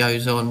sledging that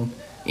goes on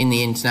in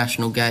the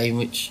international game,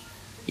 which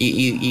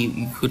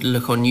you could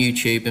look on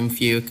YouTube and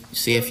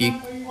see a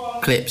few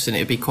clips and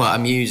it'd be quite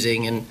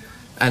amusing, and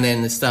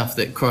then the stuff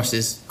that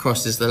crosses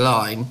the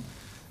line,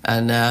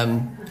 and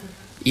I've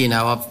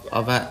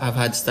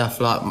had stuff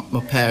like my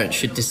parents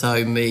should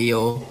disown me,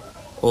 or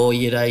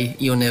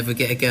you'll never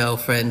get a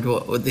girlfriend,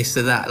 or this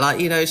or that.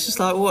 It's just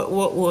like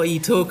what are you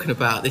talking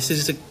about? This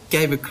is a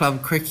game of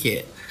club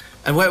cricket,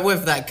 and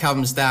whether that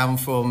comes down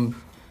from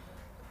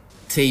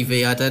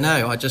TV, I don't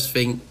know. I just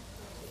think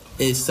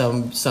it's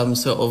some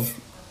sort of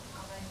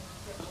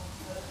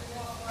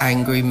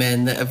angry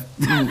men that have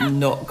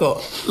not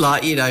got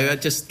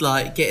just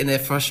getting their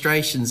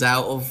frustrations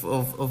out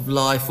of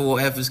life or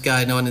whatever's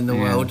going on in the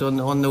world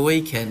on the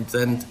weekend,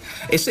 and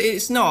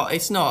it's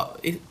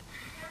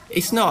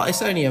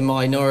only a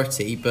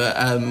minority, but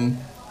I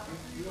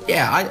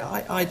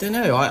don't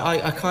know.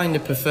 I kind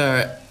of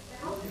prefer it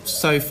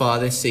so far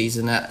this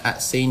season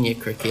at senior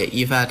cricket.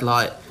 You've had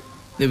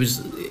there was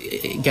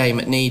a game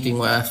at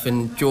Needingworth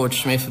and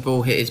George Smith, the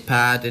ball hit his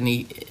pad, and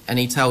he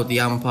told the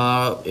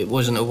umpire it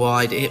wasn't a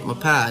wide, it hit my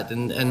pad,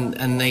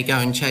 and they go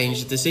and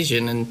change the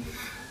decision, and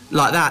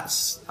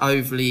that's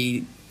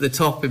overly the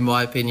top in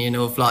my opinion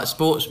of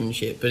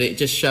sportsmanship. But it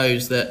just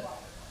shows that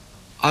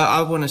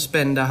I want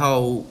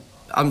to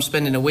I'm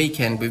spending a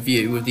weekend with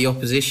you, with the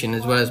opposition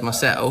as well as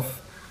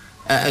myself,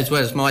 as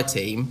well as my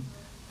team,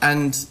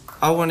 and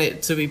I want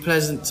it to be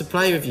pleasant to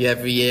play with you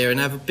every year and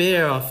have a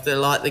beer after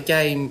like the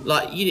game.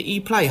 Like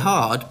you play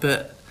hard,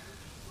 but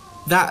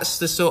that's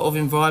the sort of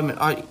environment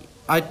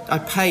I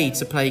pay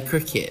to play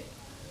cricket.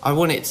 I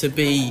want it to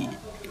be,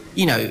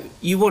 you know,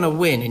 you want to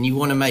win and you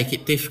want to make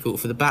it difficult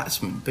for the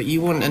batsman, but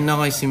you want a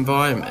nice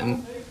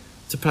environment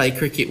to play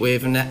cricket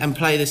with and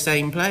play the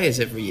same players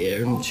every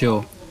year. And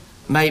sure.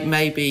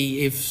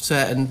 Maybe if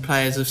certain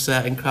players of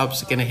certain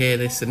clubs are going to hear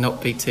this and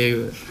not be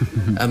too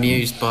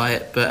amused by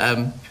it, but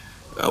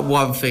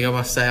one thing I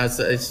must say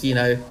is, you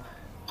know,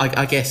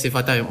 I guess if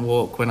I don't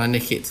walk when I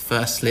nick it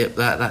first slip,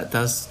 that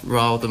does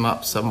rile them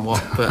up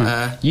somewhat.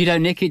 But you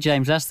don't nick it,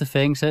 James. That's the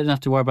thing. So you don't have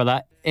to worry about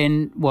that.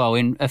 In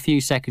a few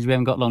seconds, we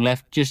haven't got long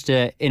left. Just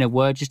in a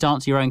word, just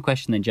answer your own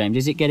question then, James.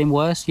 Is it getting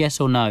worse? Yes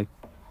or no?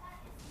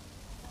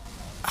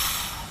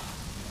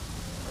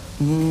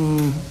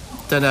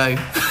 Don't know.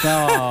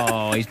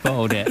 Oh, he's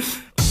bottled it.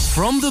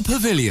 From the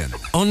Pavilion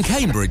on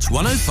Cambridge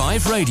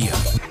 105 Radio.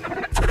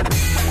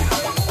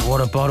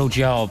 What a bottle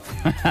job.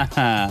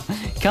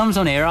 Comes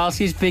on here, asks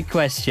his big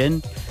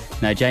question.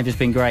 No, James has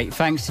been great.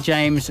 Thanks to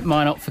James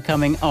Minot for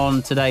coming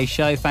on today's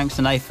show. Thanks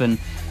to Nathan,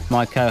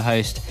 my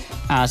co-host,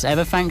 as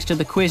ever. Thanks to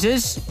the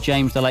quizzers,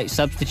 James the late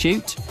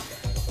substitute,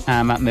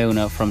 and Matt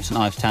Milner from St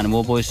Ives Town and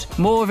Warboys.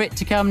 More of it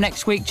to come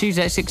next week,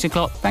 Tuesday at 6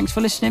 o'clock. Thanks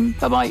for listening.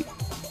 Bye-bye.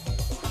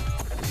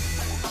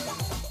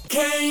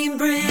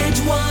 Cambridge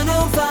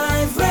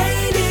 105